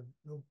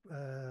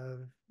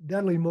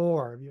 Dudley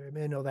Moore, you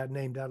may know that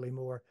name, Dudley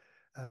Moore,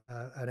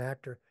 an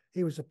actor.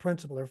 He was the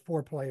principal. There were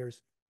four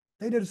players.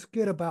 They did a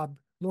skit about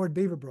Lord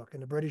Beaverbrook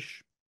and the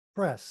British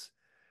press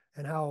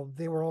and how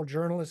they were all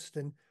journalists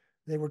and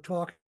they were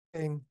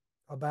talking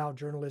about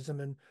journalism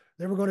and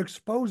they were going to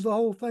expose the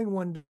whole thing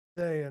one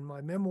day in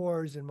my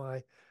memoirs, I'm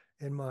going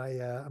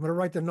to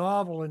write the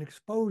novel and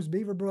expose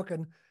Beaverbrook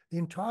and the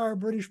entire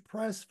British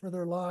press for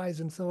their lies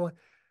and so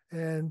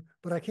on.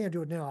 But I can't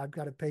do it now. I've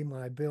got to pay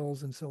my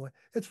bills and so on.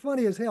 It's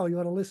funny as hell. You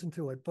want to listen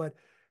to it, but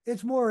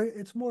it's more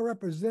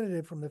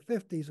representative from the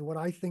 50s of what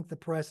I think the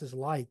press is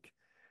like.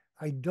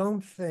 I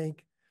don't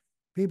think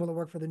people that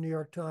work for the New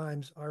York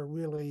Times are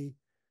really,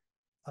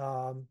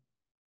 let's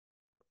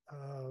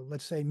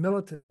say,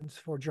 militants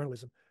for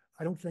journalism.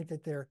 I don't think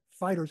that they're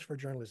fighters for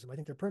journalism. I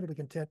think they're perfectly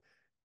content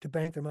to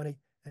bank their money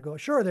and go,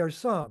 sure, there's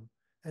some.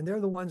 And they're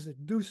the ones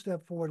that do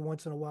step forward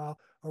once in a while,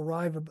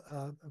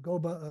 go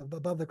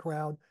above the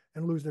crowd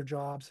and lose their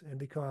jobs and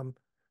become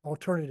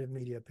alternative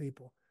media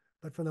people.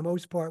 But for the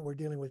most part, we're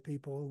dealing with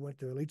people who went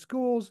to elite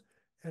schools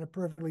and are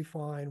perfectly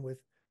fine with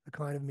the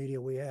kind of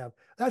media we have.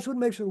 That's what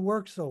makes it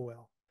work so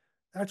well.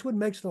 That's what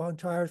makes the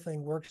entire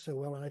thing work so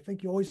well. And I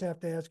think you always have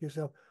to ask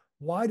yourself,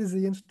 why does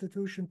the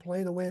institution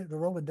play the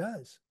role it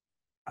does?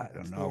 I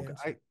don't know.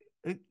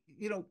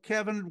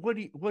 Kevin, what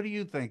do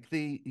you think?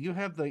 You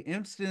have the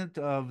incident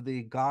of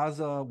the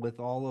Gaza with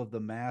all of the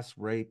mass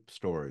rape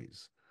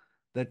stories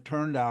that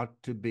turned out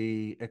to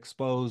be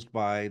exposed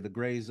by the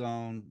Gray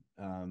Zone,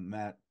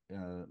 Mate,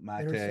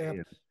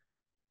 Intercept.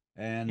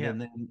 and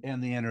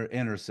the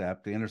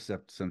Intercept,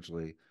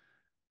 essentially.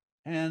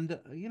 And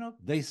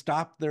they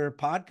stopped their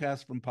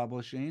podcast from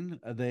publishing.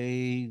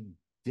 They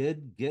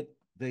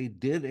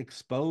did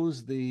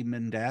expose the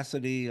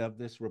mendacity of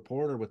this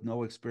reporter with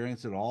no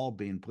experience at all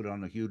being put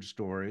on a huge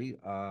story.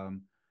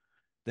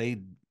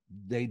 They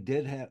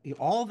did have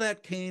all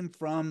that came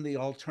from the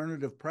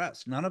alternative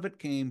press. None of it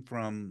came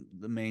from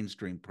the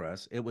mainstream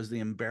press. It was the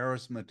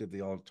embarrassment of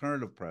the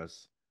alternative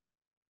press.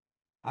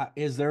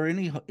 Is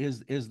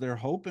there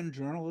hope in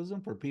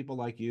journalism for people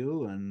like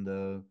you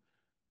and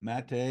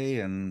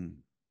Mate and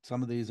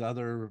some of these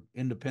other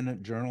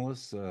independent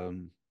journalists?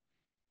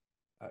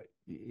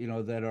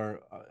 That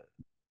are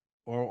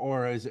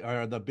or is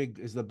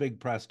the big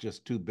press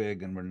just too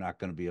big and we're not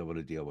going to be able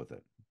to deal with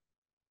it?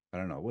 I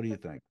don't know. What do you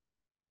think?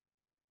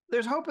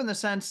 There's hope in the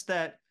sense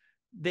that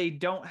they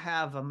don't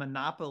have a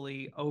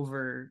monopoly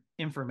over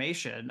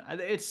information.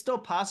 It's still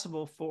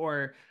possible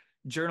for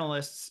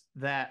journalists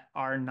that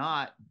are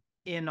not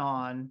in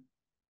on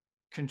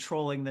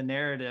controlling the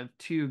narrative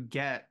to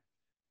get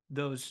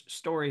those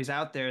stories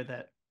out there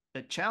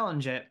that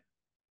challenge it.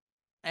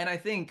 And I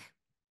think,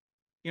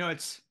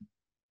 it's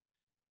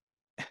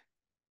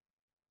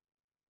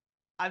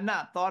I've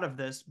not thought of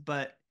this,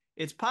 but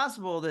it's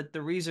possible that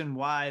the reason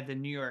why the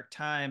New York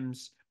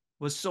Times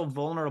was so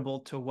vulnerable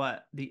to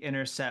what the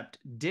Intercept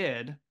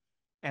did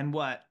and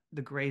what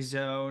the Gray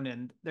Zone,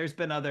 and there's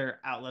been other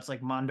outlets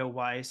like Mondo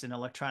Weiss and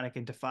Electronic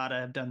Intifada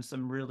have done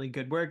some really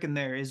good work in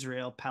there,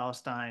 Israel,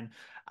 Palestine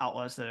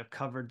outlets that have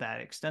covered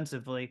that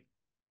extensively.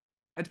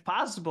 It's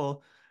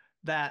possible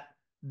that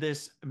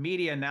this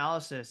media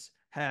analysis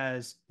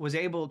was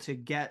able to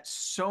get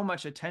so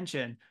much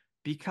attention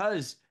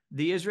because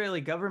the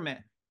Israeli government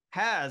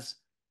has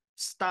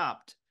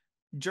stopped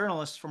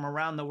journalists from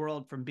around the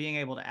world from being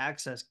able to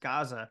access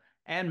Gaza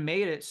and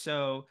made it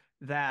so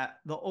that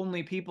the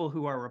only people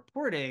who are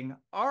reporting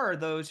are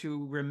those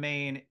who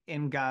remain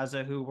in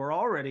Gaza, who were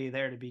already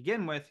there to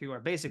begin with, who are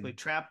basically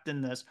trapped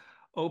in this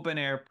open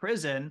air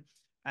prison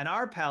and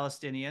are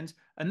Palestinians.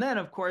 And then,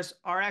 of course,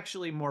 are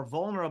actually more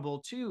vulnerable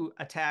to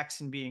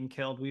attacks and being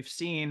killed. We've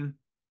seen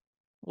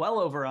well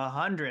over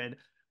 100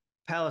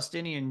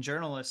 Palestinian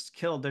journalists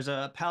killed. There's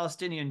a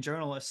Palestinian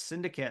journalist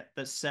syndicate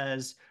that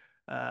says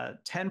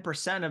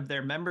 10% of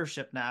their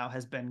membership now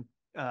has been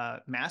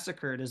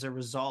massacred as a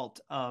result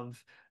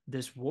of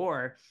this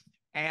war.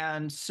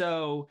 And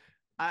so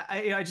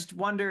I just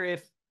wonder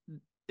if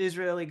the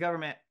Israeli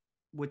government,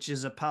 which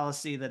is a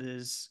policy that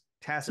is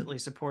tacitly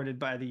supported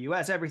by the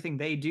U.S., everything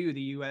they do,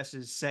 the U.S.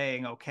 is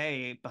saying,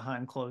 okay,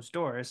 behind closed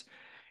doors,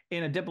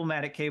 in a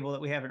diplomatic cable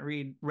that we haven't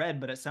read,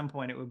 but at some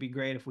point it would be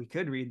great if we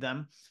could read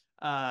them.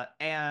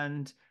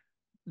 And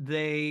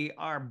they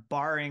are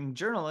barring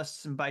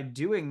journalists, and by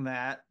doing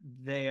that,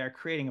 they are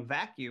creating a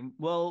vacuum.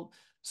 Well,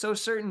 so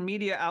certain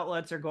media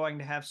outlets are going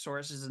to have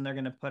sources and they're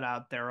going to put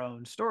out their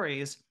own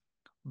stories.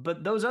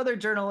 But those other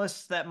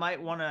journalists that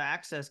might want to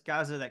access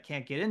Gaza that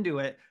can't get into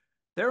it,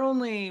 their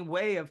only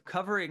way of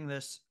covering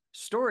this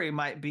story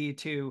might be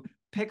to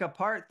pick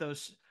apart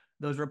those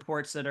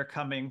reports that are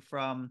coming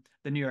from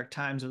the New York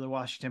Times or the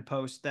Washington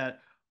Post that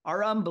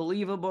are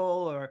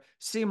unbelievable or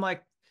seem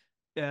like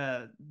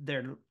they're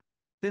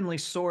thinly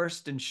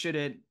sourced and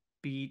shouldn't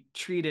be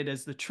treated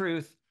as the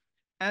truth.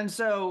 And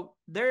so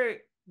they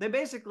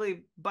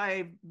basically,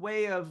 by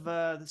way of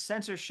the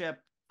censorship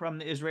from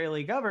the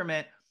Israeli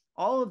government,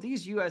 all of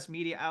these U.S.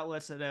 media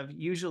outlets that have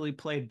usually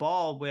played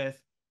ball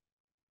with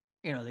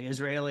the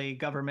Israeli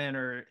government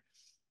or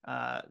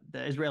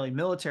the Israeli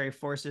military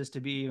forces, to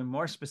be even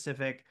more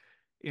specific,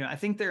 I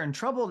think they're in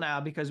trouble now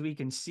because we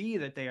can see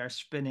that they are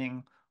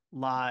spinning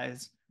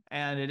lies,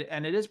 and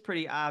it is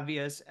pretty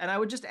obvious. And I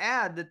would just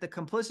add that the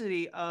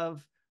complicity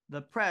of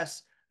the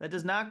press, that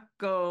does not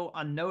go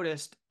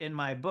unnoticed in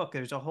my book.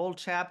 There's a whole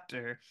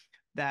chapter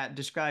that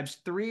describes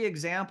 3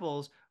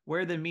 examples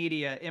where the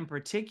media in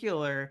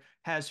particular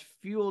has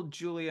fueled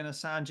Julian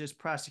Assange's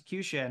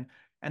prosecution.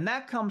 And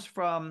that comes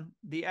from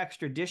the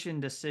extradition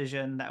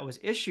decision that was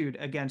issued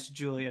against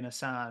Julian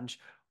Assange,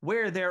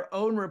 where their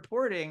own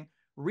reporting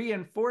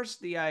reinforced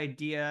the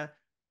idea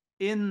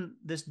in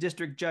this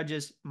district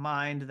judge's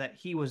mind that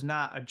he was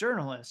not a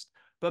journalist.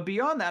 But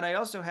beyond that, I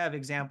also have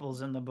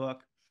examples in the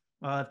book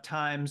of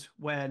times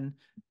when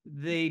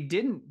they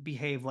didn't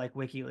behave like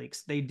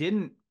WikiLeaks. They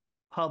didn't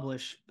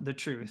publish the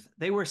truth.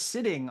 They were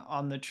sitting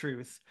on the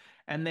truth,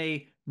 and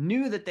they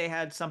knew that they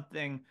had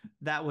something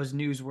that was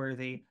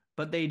newsworthy,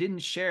 but they didn't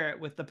share it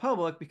with the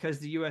public because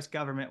the US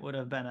government would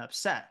have been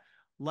upset.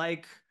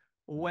 Like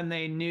when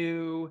they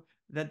knew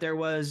that there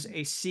was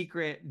a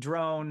secret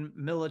drone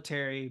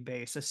military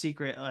base, a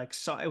secret, like,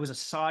 so it was a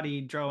Saudi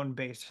drone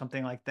base,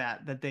 something like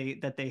that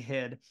they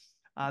hid.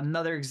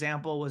 Another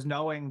example was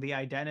knowing the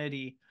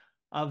identity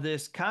of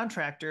this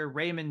contractor,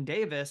 Raymond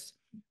Davis,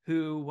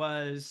 who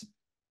was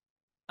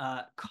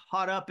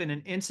caught up in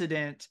an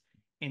incident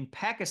in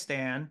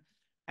Pakistan.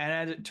 And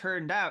as it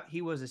turned out,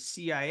 he was a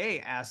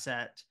CIA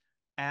asset.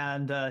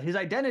 And his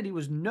identity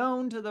was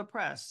known to the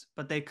press,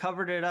 but they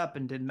covered it up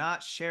and did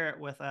not share it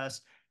with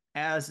us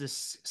as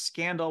this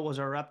scandal was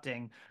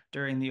erupting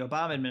during the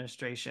Obama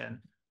administration.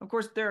 Of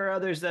course, there are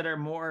others that are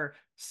more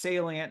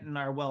salient and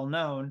are well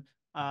known.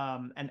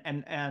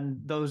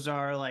 And those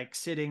are like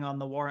sitting on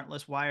the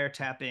warrantless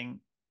wiretapping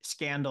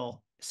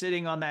scandal,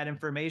 sitting on that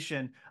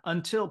information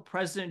until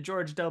President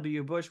George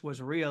W. Bush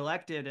was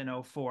reelected in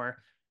 2004,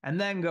 and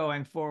then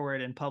going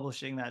forward and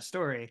publishing that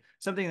story,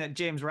 something that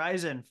James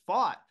Risen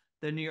fought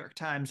the New York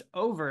Times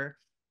over,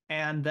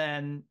 and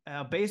then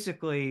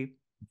basically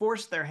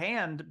forced their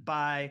hand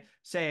by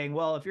saying,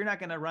 well, if you're not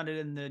going to run it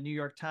in the New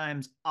York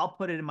Times, I'll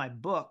put it in my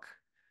book.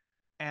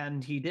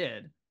 And he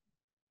did.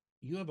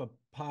 You have a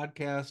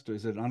podcast, or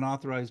is it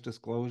unauthorized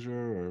disclosure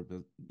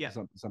or Yeah.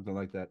 something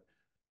like that?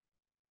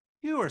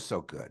 You are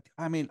so good.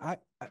 I mean, I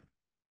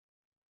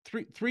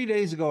 3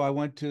 days ago, I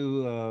went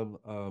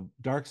to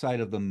Dark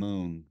Side of the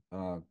Moon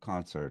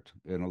concert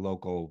in a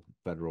local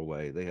Federal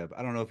Way. They have,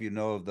 I don't know if you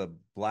know of the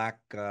Black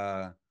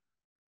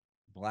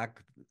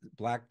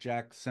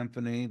Blackjack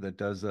Symphony that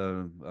does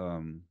a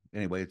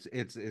anyway,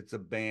 it's a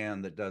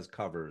band that does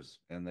covers,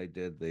 and they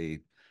did the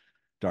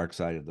Dark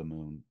Side of the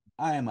Moon.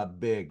 I am a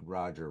big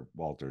Roger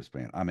Walters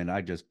fan. I mean,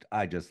 I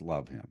just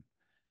love him.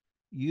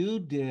 You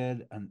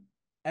did an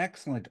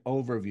excellent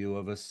overview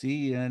of a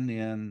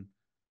CNN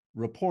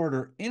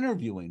reporter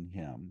interviewing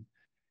him,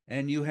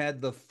 and you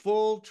had the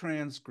full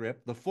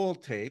transcript, the full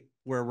tape,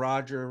 where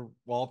Roger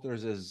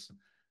Walters is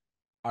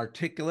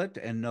articulate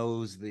and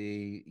knows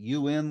the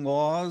UN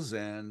laws,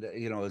 and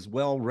is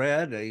well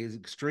read. He's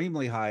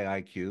extremely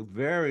high IQ,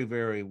 very,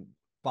 very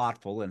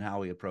thoughtful in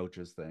how he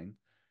approaches things.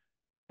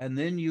 And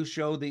then you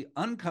show the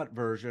uncut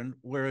version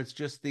where it's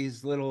just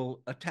these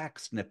little attack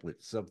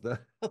snippets of the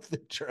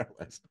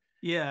journalist.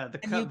 Yeah, the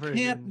And cut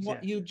versions. Yeah.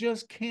 you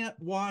just can't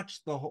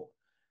watch the whole,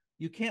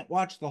 you can't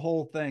watch the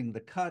whole thing, the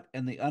cut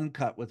and the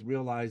uncut, with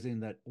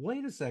realizing that,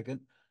 wait a second,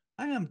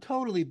 I am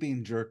totally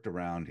being jerked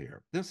around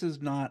here. This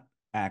is not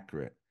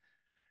accurate.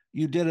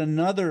 You did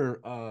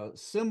another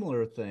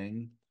similar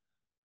thing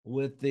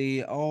with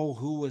the,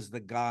 who was the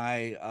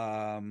guy,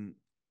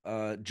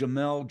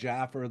 Jamel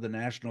Jaffer, the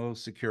national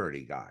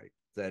security guy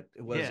that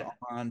was Yeah.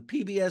 on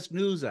PBS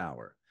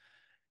NewsHour.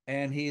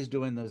 And he's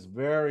doing this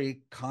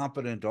very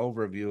competent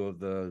overview of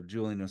the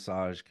Julian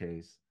Assange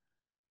case.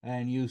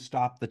 And you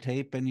stop the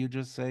tape and you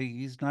just say,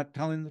 he's not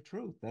telling the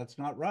truth. That's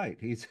not right.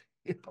 He's,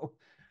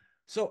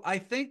 So I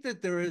think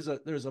that there's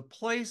a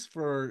place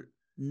for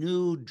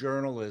new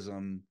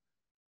journalism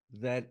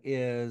that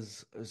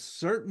is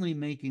certainly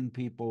making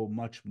people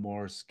much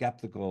more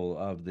skeptical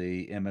of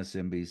the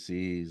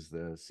MSNBCs,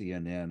 the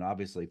CNN.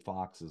 Obviously,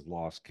 Fox is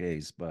lost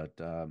case, but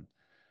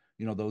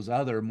those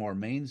other more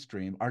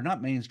mainstream are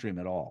not mainstream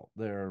at all.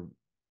 They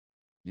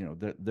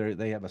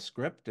have a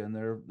script and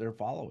they're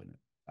following it.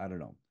 I don't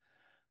know.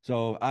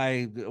 So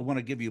I want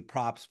to give you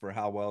props for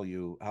how well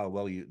you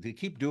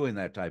keep doing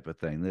that type of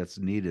thing. That's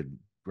needed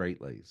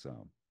greatly.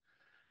 So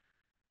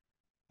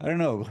I don't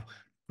know.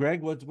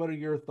 Greg, what are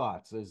your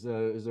thoughts? Is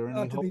there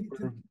any To hope be,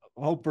 to,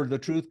 hope for the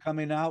truth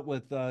coming out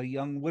with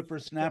young uh,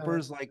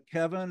 whippersnappers like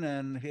Kevin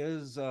and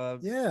his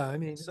yeah, I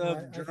mean, piece of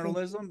I think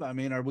journalism? I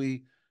mean, are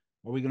we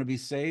going to be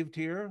saved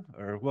here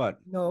or what?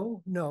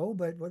 no,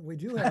 but what we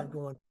do have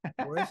going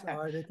for us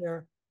are that there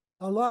are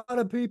a lot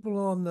of people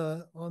on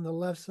the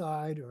left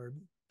side or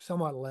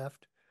somewhat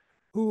left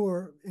who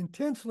are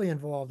intensely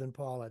involved in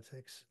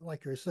politics,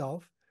 like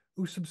yourself,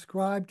 who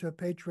subscribe to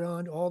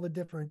Patreon, all the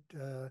different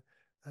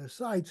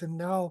sites, and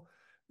now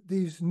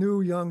these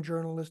new young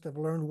journalists have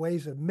learned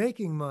ways of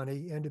making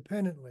money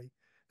independently.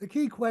 The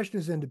key question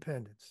is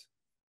independence.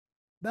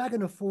 Back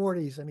in the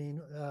 40s, I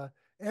mean,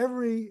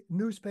 every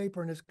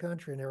newspaper in this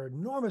country, and there are an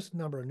enormous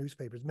number of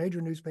newspapers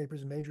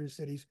in major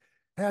cities,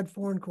 had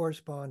foreign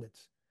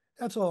correspondents.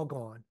 That's all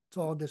gone. It's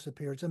all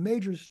disappeared. It's a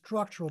major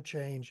structural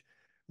change,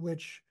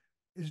 which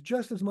is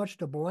just as much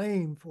to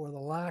blame for the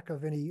lack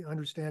of any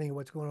understanding of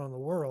what's going on in the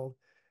world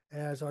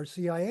as our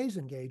CIA's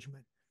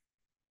engagement.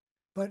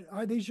 But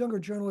these younger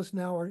journalists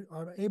now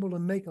are able to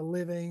make a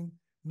living,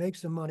 make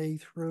some money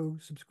through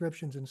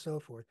subscriptions and so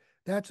forth.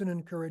 That's an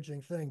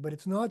encouraging thing, but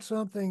it's not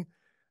something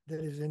that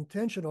is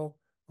intentional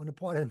on the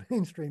part of the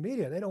mainstream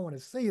media. They don't want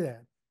to see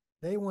that.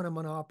 They want to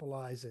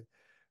monopolize it.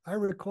 I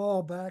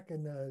recall back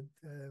in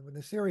when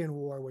the Syrian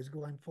war was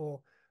going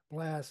full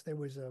blast, there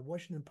was a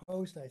Washington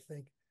Post, I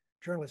think,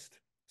 journalist,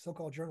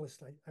 so-called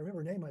journalist. I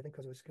remember her name, I think,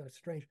 because it was kind of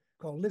strange,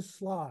 called Liz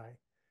Sly.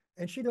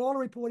 And she did all the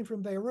reporting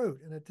from Beirut.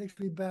 And it takes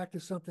me back to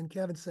something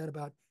Kevin said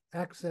about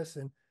access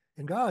in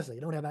Gaza.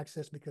 You don't have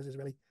access because it's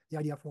really the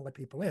idea won't let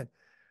people in.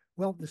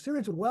 Well, the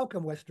Syrians would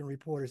welcome Western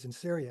reporters in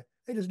Syria.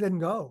 They just didn't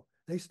go.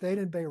 They stayed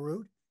in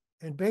Beirut.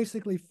 And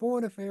basically,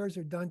 foreign affairs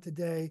are done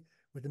today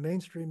with the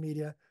mainstream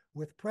media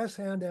with press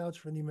handouts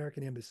from the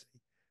American embassy.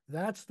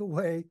 That's the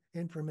way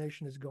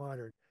information is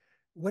garnered.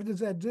 What does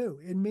that do?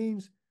 It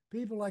means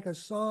people like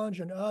Assange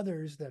and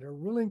others that are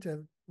willing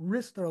to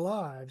risk their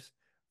lives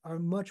are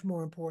much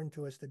more important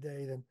to us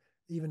today than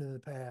even in the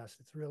past.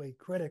 It's really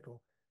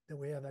critical that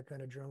we have that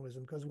kind of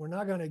journalism because we're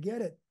not going to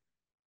get it.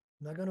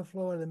 Not going to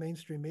flow out of the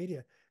mainstream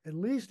media. At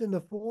least in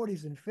the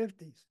 40s and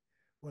 50s,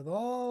 with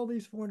all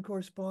these foreign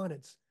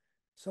correspondents,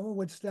 someone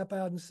would step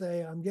out and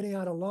say, I'm getting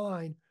out of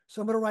line,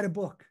 so I'm going to write a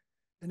book.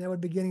 And that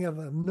would be the beginning of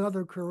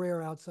another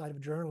career outside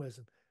of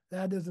journalism.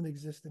 That doesn't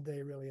exist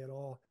today really at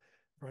all,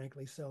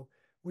 frankly. So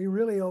we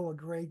really owe a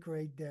great,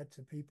 great debt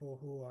to people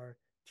who are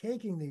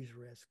taking these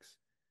risks.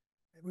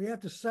 We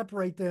have to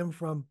separate them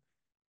from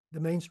the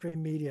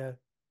mainstream media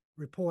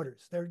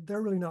reporters. They're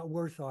really not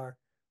worth our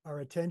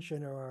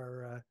attention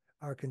or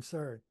our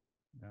concern.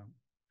 Yeah.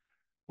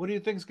 What do you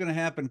think is going to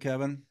happen,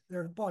 Kevin?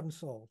 They're bought and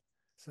sold.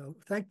 So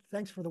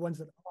thanks for the ones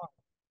that are.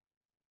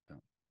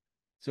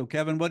 So,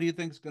 Kevin, what do you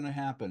think is going to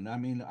happen? I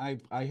mean,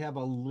 I have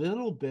a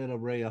little bit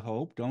of ray of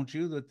hope, don't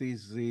you, that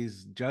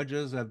these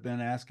judges have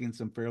been asking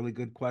some fairly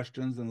good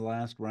questions in the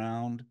last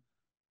round.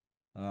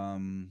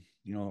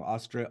 You know,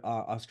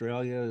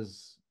 Australia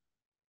is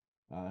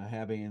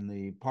having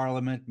the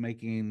parliament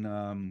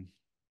making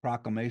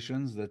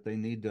proclamations that they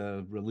need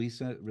to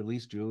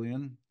release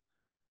Julian.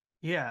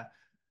 Yeah.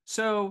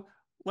 So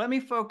let me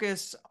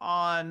focus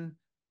on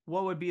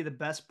what would be the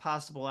best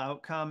possible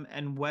outcome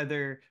and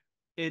whether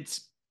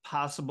it's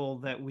possible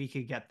that we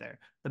could get there.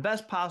 The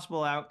best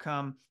possible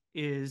outcome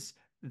is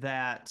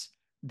that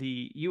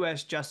the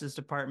US Justice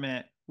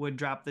Department would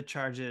drop the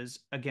charges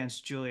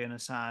against Julian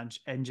Assange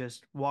and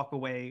just walk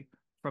away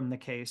from the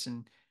case.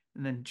 And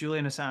then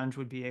Julian Assange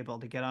would be able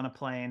to get on a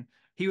plane.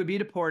 He would be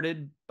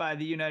deported by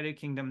the United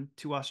Kingdom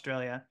to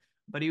Australia,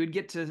 but he would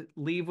get to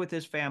leave with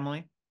his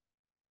family,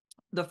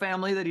 the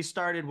family that he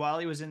started while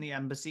he was in the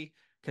embassy,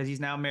 because he's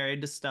now married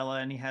to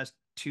Stella and he has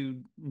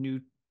two new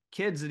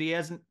kids that he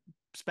hasn't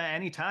spent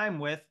any time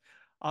with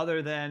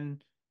other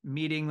than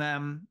meeting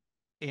them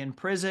in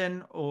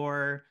prison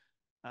or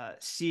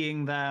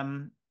seeing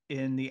them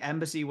in the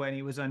embassy when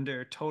he was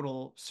under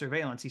total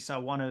surveillance. He saw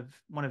one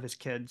of his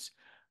kids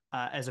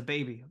as a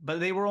baby,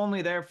 but they were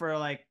only there for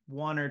like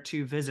one or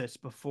two visits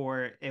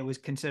before it was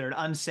considered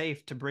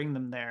unsafe to bring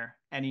them there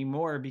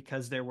anymore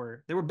because there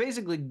were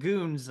basically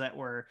goons that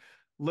were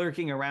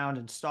lurking around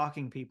and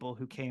stalking people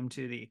who came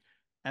to the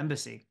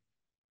embassy.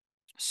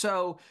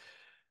 So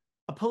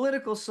a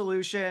political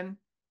solution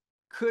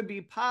could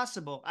be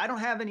possible. I don't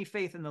have any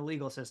faith in the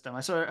legal system.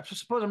 I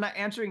suppose I'm not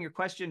answering your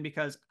question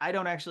because I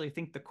don't actually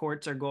think the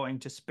courts are going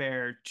to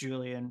spare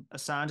Julian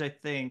Assange. I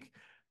think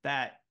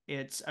that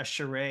it's a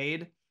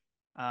charade,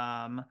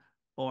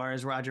 or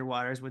as Roger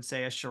Waters would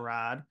say, a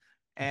charade,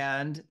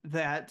 and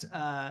that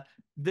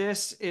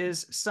this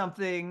is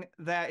something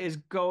that is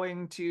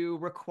going to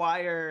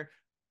require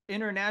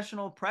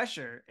international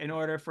pressure in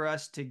order for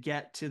us to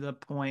get to the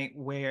point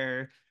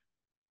where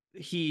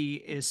he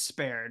is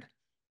spared.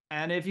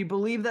 And if you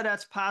believe that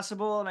that's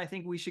possible, and I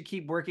think we should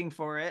keep working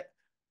for it,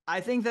 I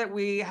think that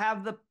we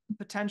have the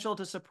potential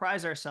to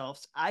surprise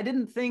ourselves. I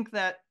didn't think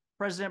that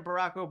President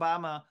Barack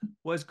Obama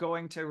was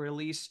going to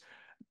release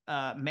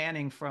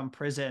Manning from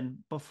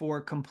prison before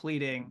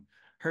completing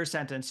her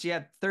sentence. She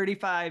had a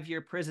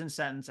 35-year prison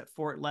sentence at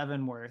Fort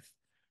Leavenworth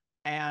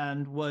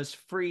and was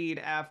freed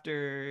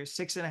after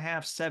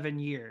 6.5, 7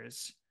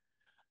 years.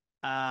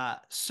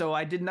 So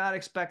I did not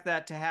expect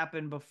that to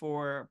happen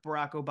before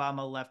Barack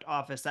Obama left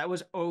office. That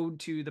was owed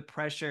to the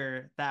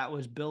pressure that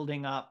was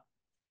building up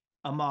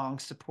among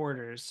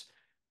supporters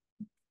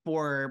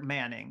for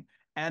Manning.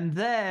 And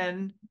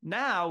then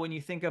now, when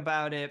you think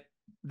about it,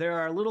 there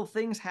are little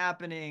things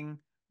happening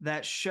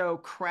that show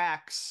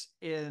cracks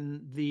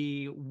in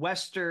the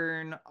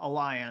Western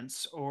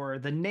alliance or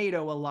the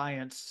NATO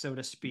alliance, so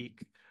to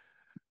speak.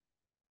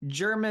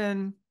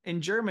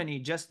 In Germany,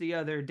 just the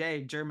other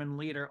day, German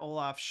leader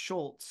Olaf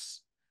Scholz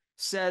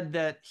said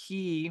that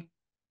he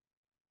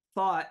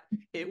thought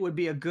it would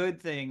be a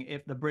good thing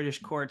if the British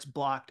courts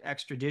blocked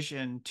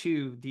extradition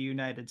to the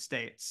United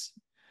States.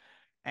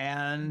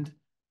 And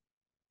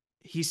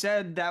he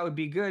said that would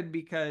be good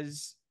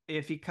because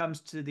if he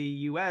comes to the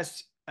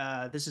US,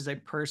 this is a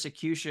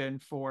persecution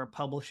for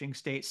publishing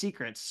state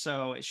secrets.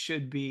 So it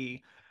should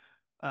be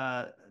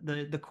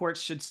the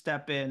courts should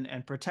step in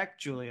and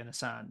protect Julian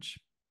Assange.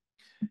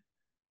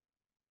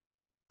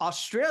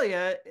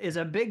 Australia is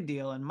a big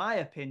deal, in my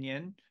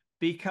opinion,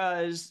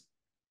 because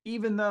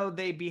even though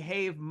they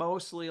behave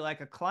mostly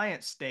like a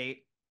client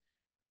state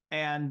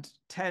and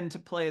tend to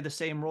play the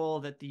same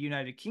role that the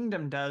United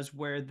Kingdom does,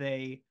 where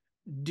they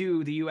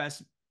do the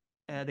U.S.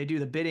 They do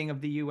the bidding of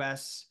the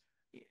U.S.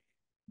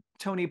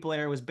 Tony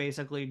Blair was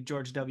basically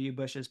George W.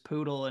 Bush's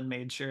poodle and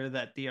made sure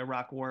that the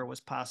Iraq War was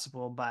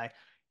possible by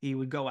he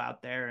would go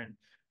out there and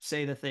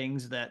say the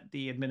things that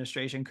the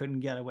administration couldn't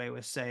get away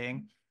with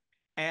saying.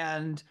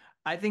 And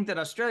I think that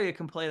Australia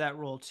can play that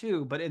role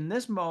too. But in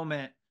this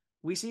moment,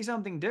 we see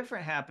something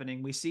different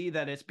happening. We see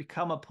that it's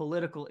become a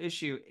political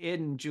issue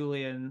in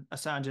Julian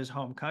Assange's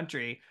home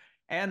country,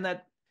 and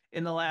that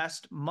in the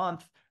last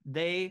month,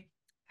 they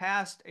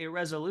passed a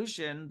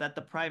resolution that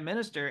the Prime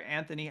Minister,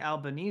 Anthony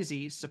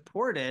Albanese,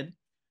 supported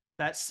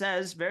that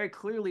says very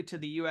clearly to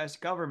the US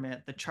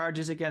government the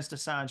charges against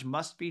Assange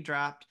must be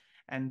dropped,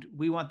 and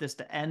we want this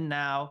to end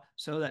now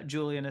so that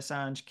Julian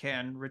Assange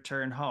can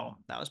return home.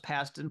 That was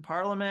passed in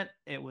Parliament.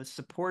 It was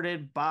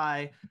supported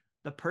by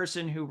the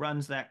person who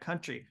runs that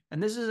country.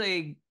 And this is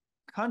a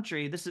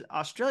country,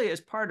 Australia is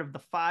part of the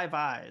Five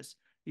Eyes.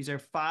 These are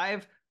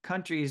 5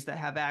 countries that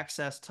have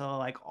access to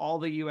like all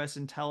the US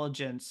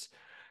intelligence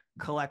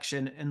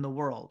collection in the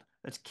world.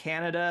 That's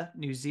Canada,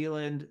 New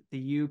Zealand,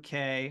 the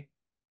UK,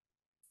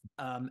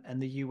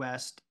 and the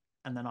US,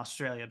 and then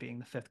Australia being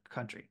the 5th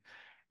country.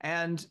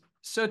 And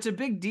so it's a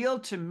big deal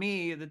to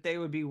me that they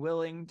would be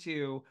willing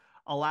to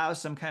allow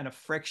some kind of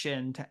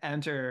friction to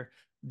enter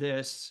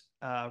this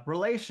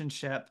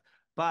relationship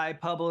by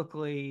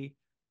publicly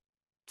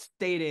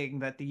stating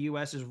that the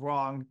US is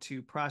wrong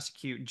to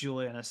prosecute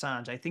Julian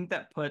Assange. I think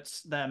that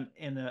puts them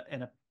in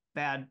a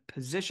bad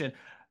position.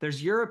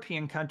 There's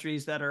European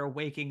countries that are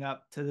waking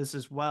up to this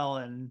as well,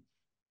 and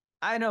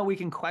I know we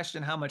can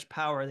question how much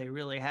power they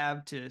really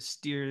have to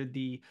steer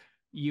the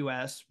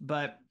US,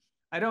 but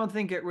I don't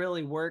think it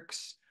really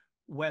works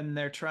when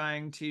they're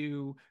trying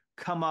to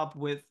come up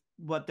with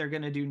what they're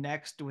going to do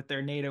next with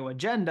their NATO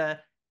agenda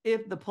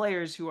if the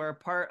players who are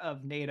part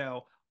of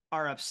NATO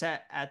are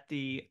upset at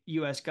the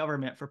US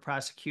government for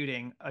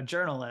prosecuting a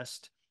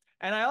journalist.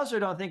 And I also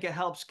don't think it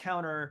helps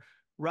counter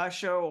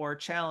Russia or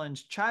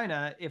challenge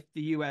China if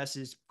the US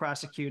is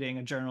prosecuting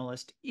a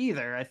journalist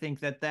either. I think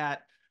that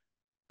that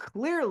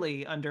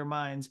clearly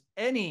undermines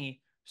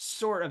any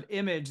sort of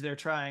image they're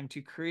trying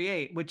to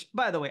create, which,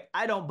 by the way,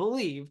 I don't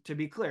believe, to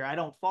be clear. I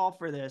don't fall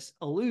for this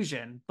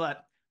illusion,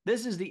 but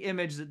this is the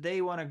image that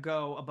they want to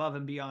go above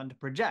and beyond to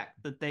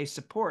project, that they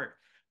support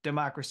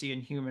democracy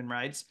and human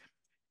rights.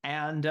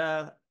 And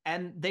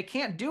they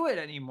can't do it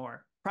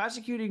anymore.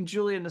 Prosecuting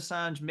Julian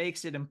Assange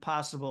makes it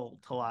impossible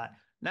to lie.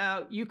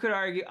 Now, you could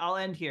argue, I'll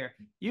end here.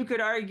 You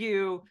could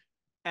argue,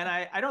 and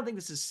I don't think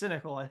this is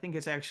cynical, I think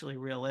it's actually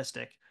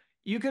realistic.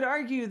 You could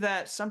argue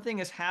that something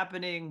is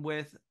happening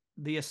with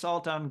the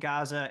assault on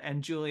Gaza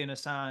and Julian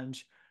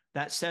Assange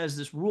that says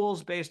this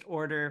rules-based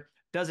order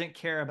doesn't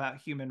care about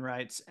human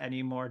rights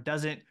anymore,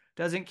 doesn't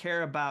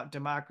care about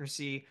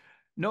democracy,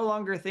 no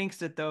longer thinks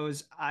that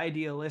those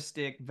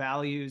idealistic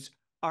values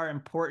are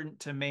important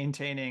to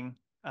maintaining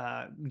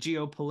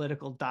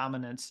geopolitical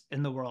dominance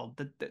in the world,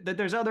 that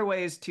there's other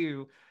ways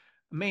to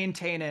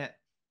maintain it,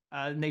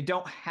 and they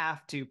don't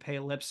have to pay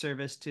lip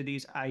service to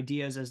these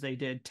ideas as they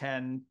did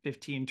 10,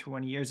 15,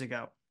 20 years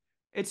ago.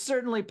 It's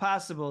certainly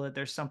possible that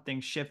there's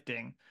something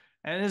shifting.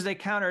 And as they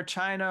counter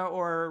China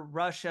or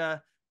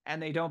Russia,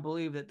 and they don't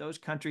believe that those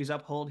countries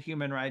uphold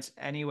human rights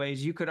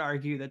anyways, you could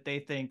argue that they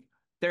think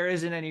there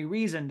isn't any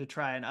reason to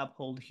try and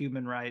uphold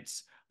human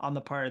rights on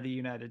the part of the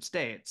United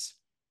States.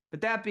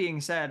 But that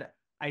being said,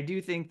 I do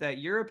think that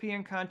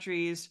European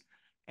countries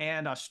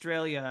and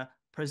Australia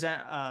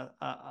present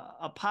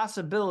a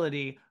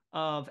possibility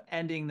of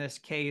ending this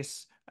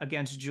case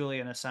against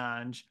Julian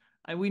Assange.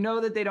 And we know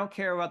that they don't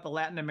care about the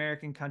Latin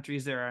American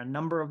countries. There are a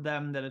number of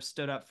them that have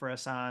stood up for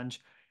Assange.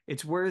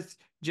 It's worth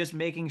just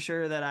making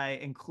sure that I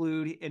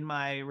include in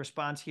my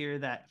response here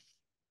that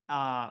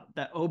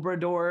that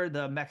Obrador,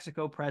 the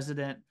Mexico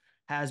president,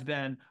 has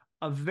been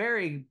a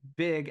very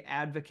big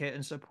advocate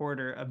and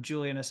supporter of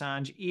Julian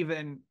Assange,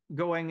 even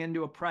going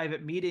into a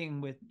private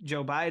meeting with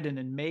Joe Biden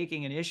and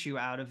making an issue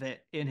out of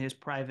it in his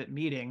private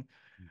meeting.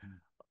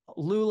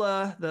 Mm-hmm.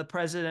 Lula, the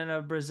president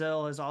of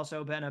Brazil, has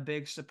also been a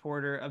big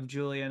supporter of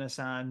Julian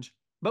Assange.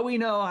 But we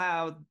know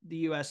how the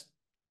U.S.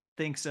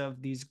 thinks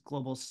of these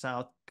global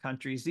South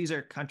countries. These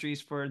are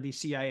countries for the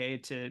CIA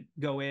to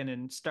go in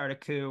and start a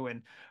coup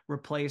and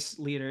replace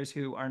leaders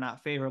who are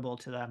not favorable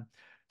to them.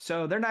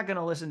 So they're not going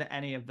to listen to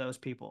any of those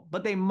people,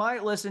 but they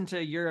might listen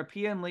to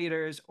European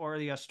leaders or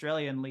the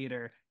Australian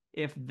leader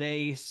if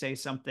they say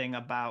something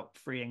about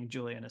freeing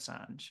Julian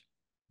Assange.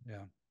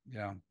 Yeah.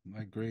 Yeah,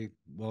 I agree.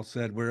 Well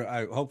said.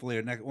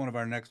 Hopefully one of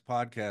our next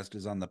podcast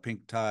is on the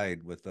pink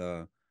tide with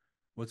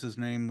what's his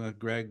name?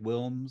 Greg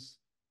Wilms,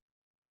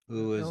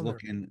 who is Elner.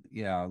 looking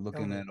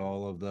Elner. at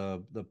all of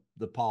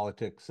the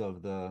politics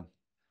of the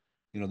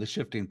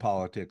shifting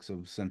politics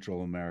of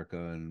Central America.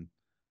 And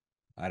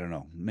I don't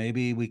know,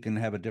 maybe we can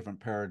have a different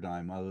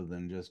paradigm other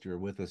than just you're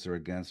with us or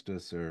against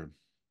us, or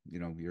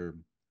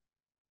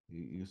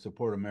you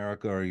support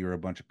America or you're a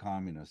bunch of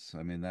communists.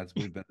 I mean,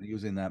 we've been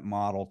using that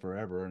model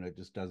forever, and it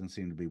just doesn't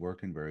seem to be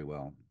working very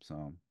well.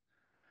 So,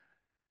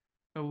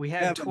 We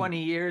had Kevin,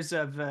 20 years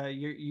of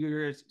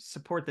you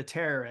support the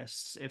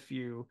terrorists if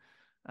you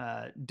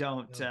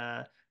don't.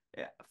 Yeah.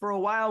 For a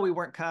while, we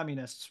weren't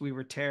communists; we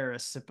were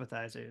terrorist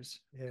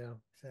sympathizers. Yeah,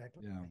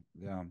 exactly.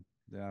 yeah.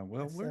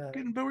 Well, It's we're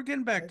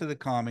getting back it, to the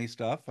commie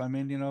stuff. I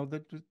mean,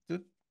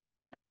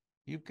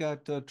 you've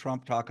got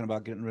Trump talking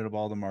about getting rid of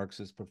all the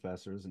Marxist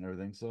professors and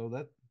everything. So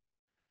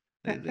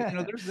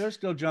they're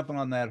still jumping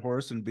on that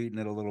horse and beating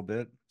it a little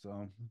bit.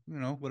 So,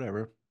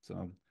 whatever.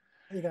 So,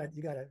 you got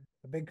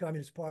a big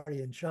communist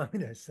party in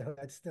China, so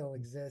that still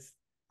exists,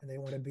 and they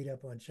want to beat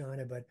up on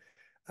China. But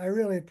I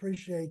really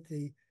appreciate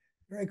the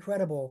very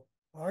credible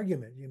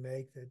argument you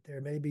make that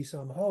there may be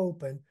some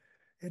hope, and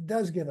it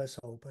does give us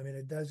hope. I mean,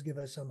 it does give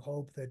us some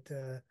hope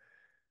that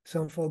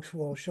some folks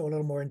will show a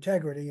little more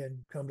integrity and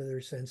come to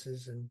their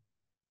senses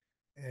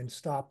and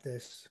stop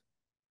this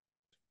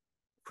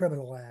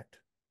criminal act.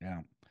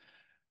 yeah.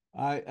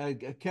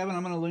 Kevin,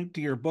 I'm going to link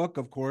to your book,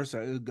 of course.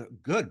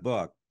 Good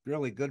book,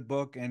 really good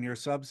book, and your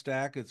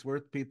Substack. It's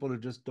worth people to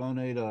just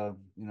donate a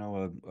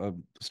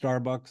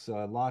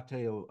Starbucks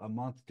latte a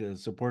month to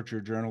support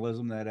your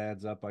journalism. That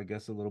adds up, I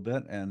guess, a little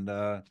bit. And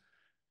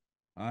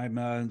I'm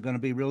going to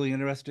be really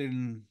interested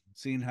in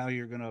seeing how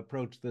you're going to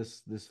approach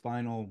this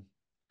final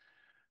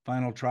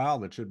trial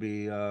that should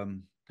be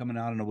coming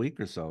out in a week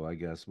or so, I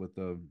guess, with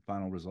the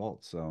final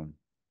results. So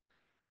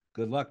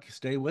good luck.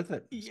 Stay with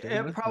it. Stay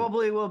It with it.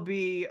 probably will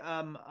be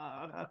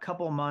a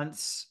couple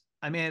months.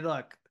 I mean,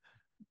 look,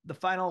 the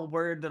final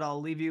word that I'll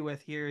leave you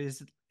with here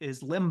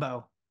is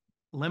limbo.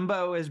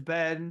 Limbo has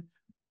been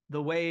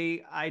the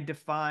way I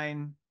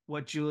define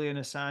what Julian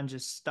Assange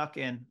is stuck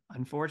in,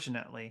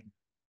 unfortunately.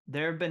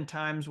 There have been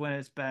times when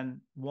it's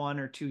been 1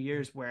 or 2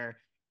 years where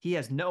he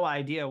has no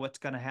idea what's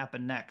going to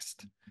happen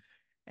next.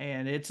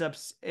 And if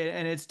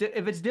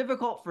it's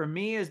difficult for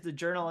me as the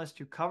journalist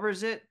who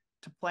covers it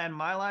to plan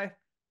my life,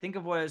 think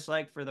of what it's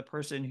like for the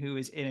person who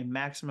is in a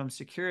maximum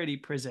security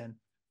prison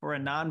for a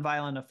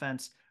nonviolent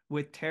offense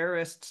with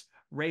terrorists,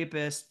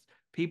 rapists,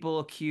 people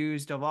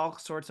accused of all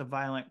sorts of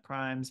violent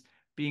crimes,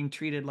 being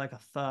treated like a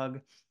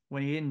thug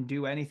when he didn't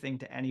do anything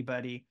to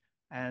anybody,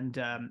 and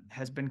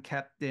has been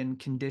kept in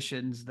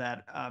conditions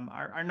that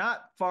are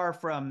not far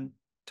from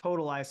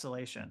total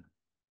isolation.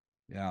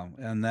 Yeah,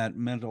 and that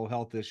mental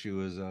health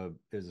issue is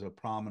a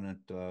prominent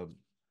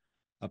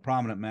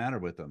matter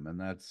with them,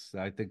 and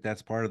I think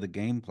that's part of the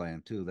game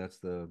plan too. That's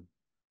the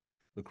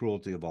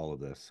cruelty of all of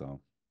this.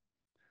 So,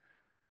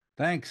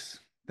 thank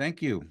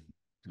you,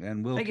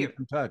 and we'll Thank you. keep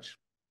in touch.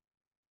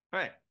 All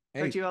right.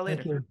 Talk Hey, to you all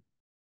Thank later.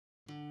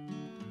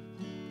 you.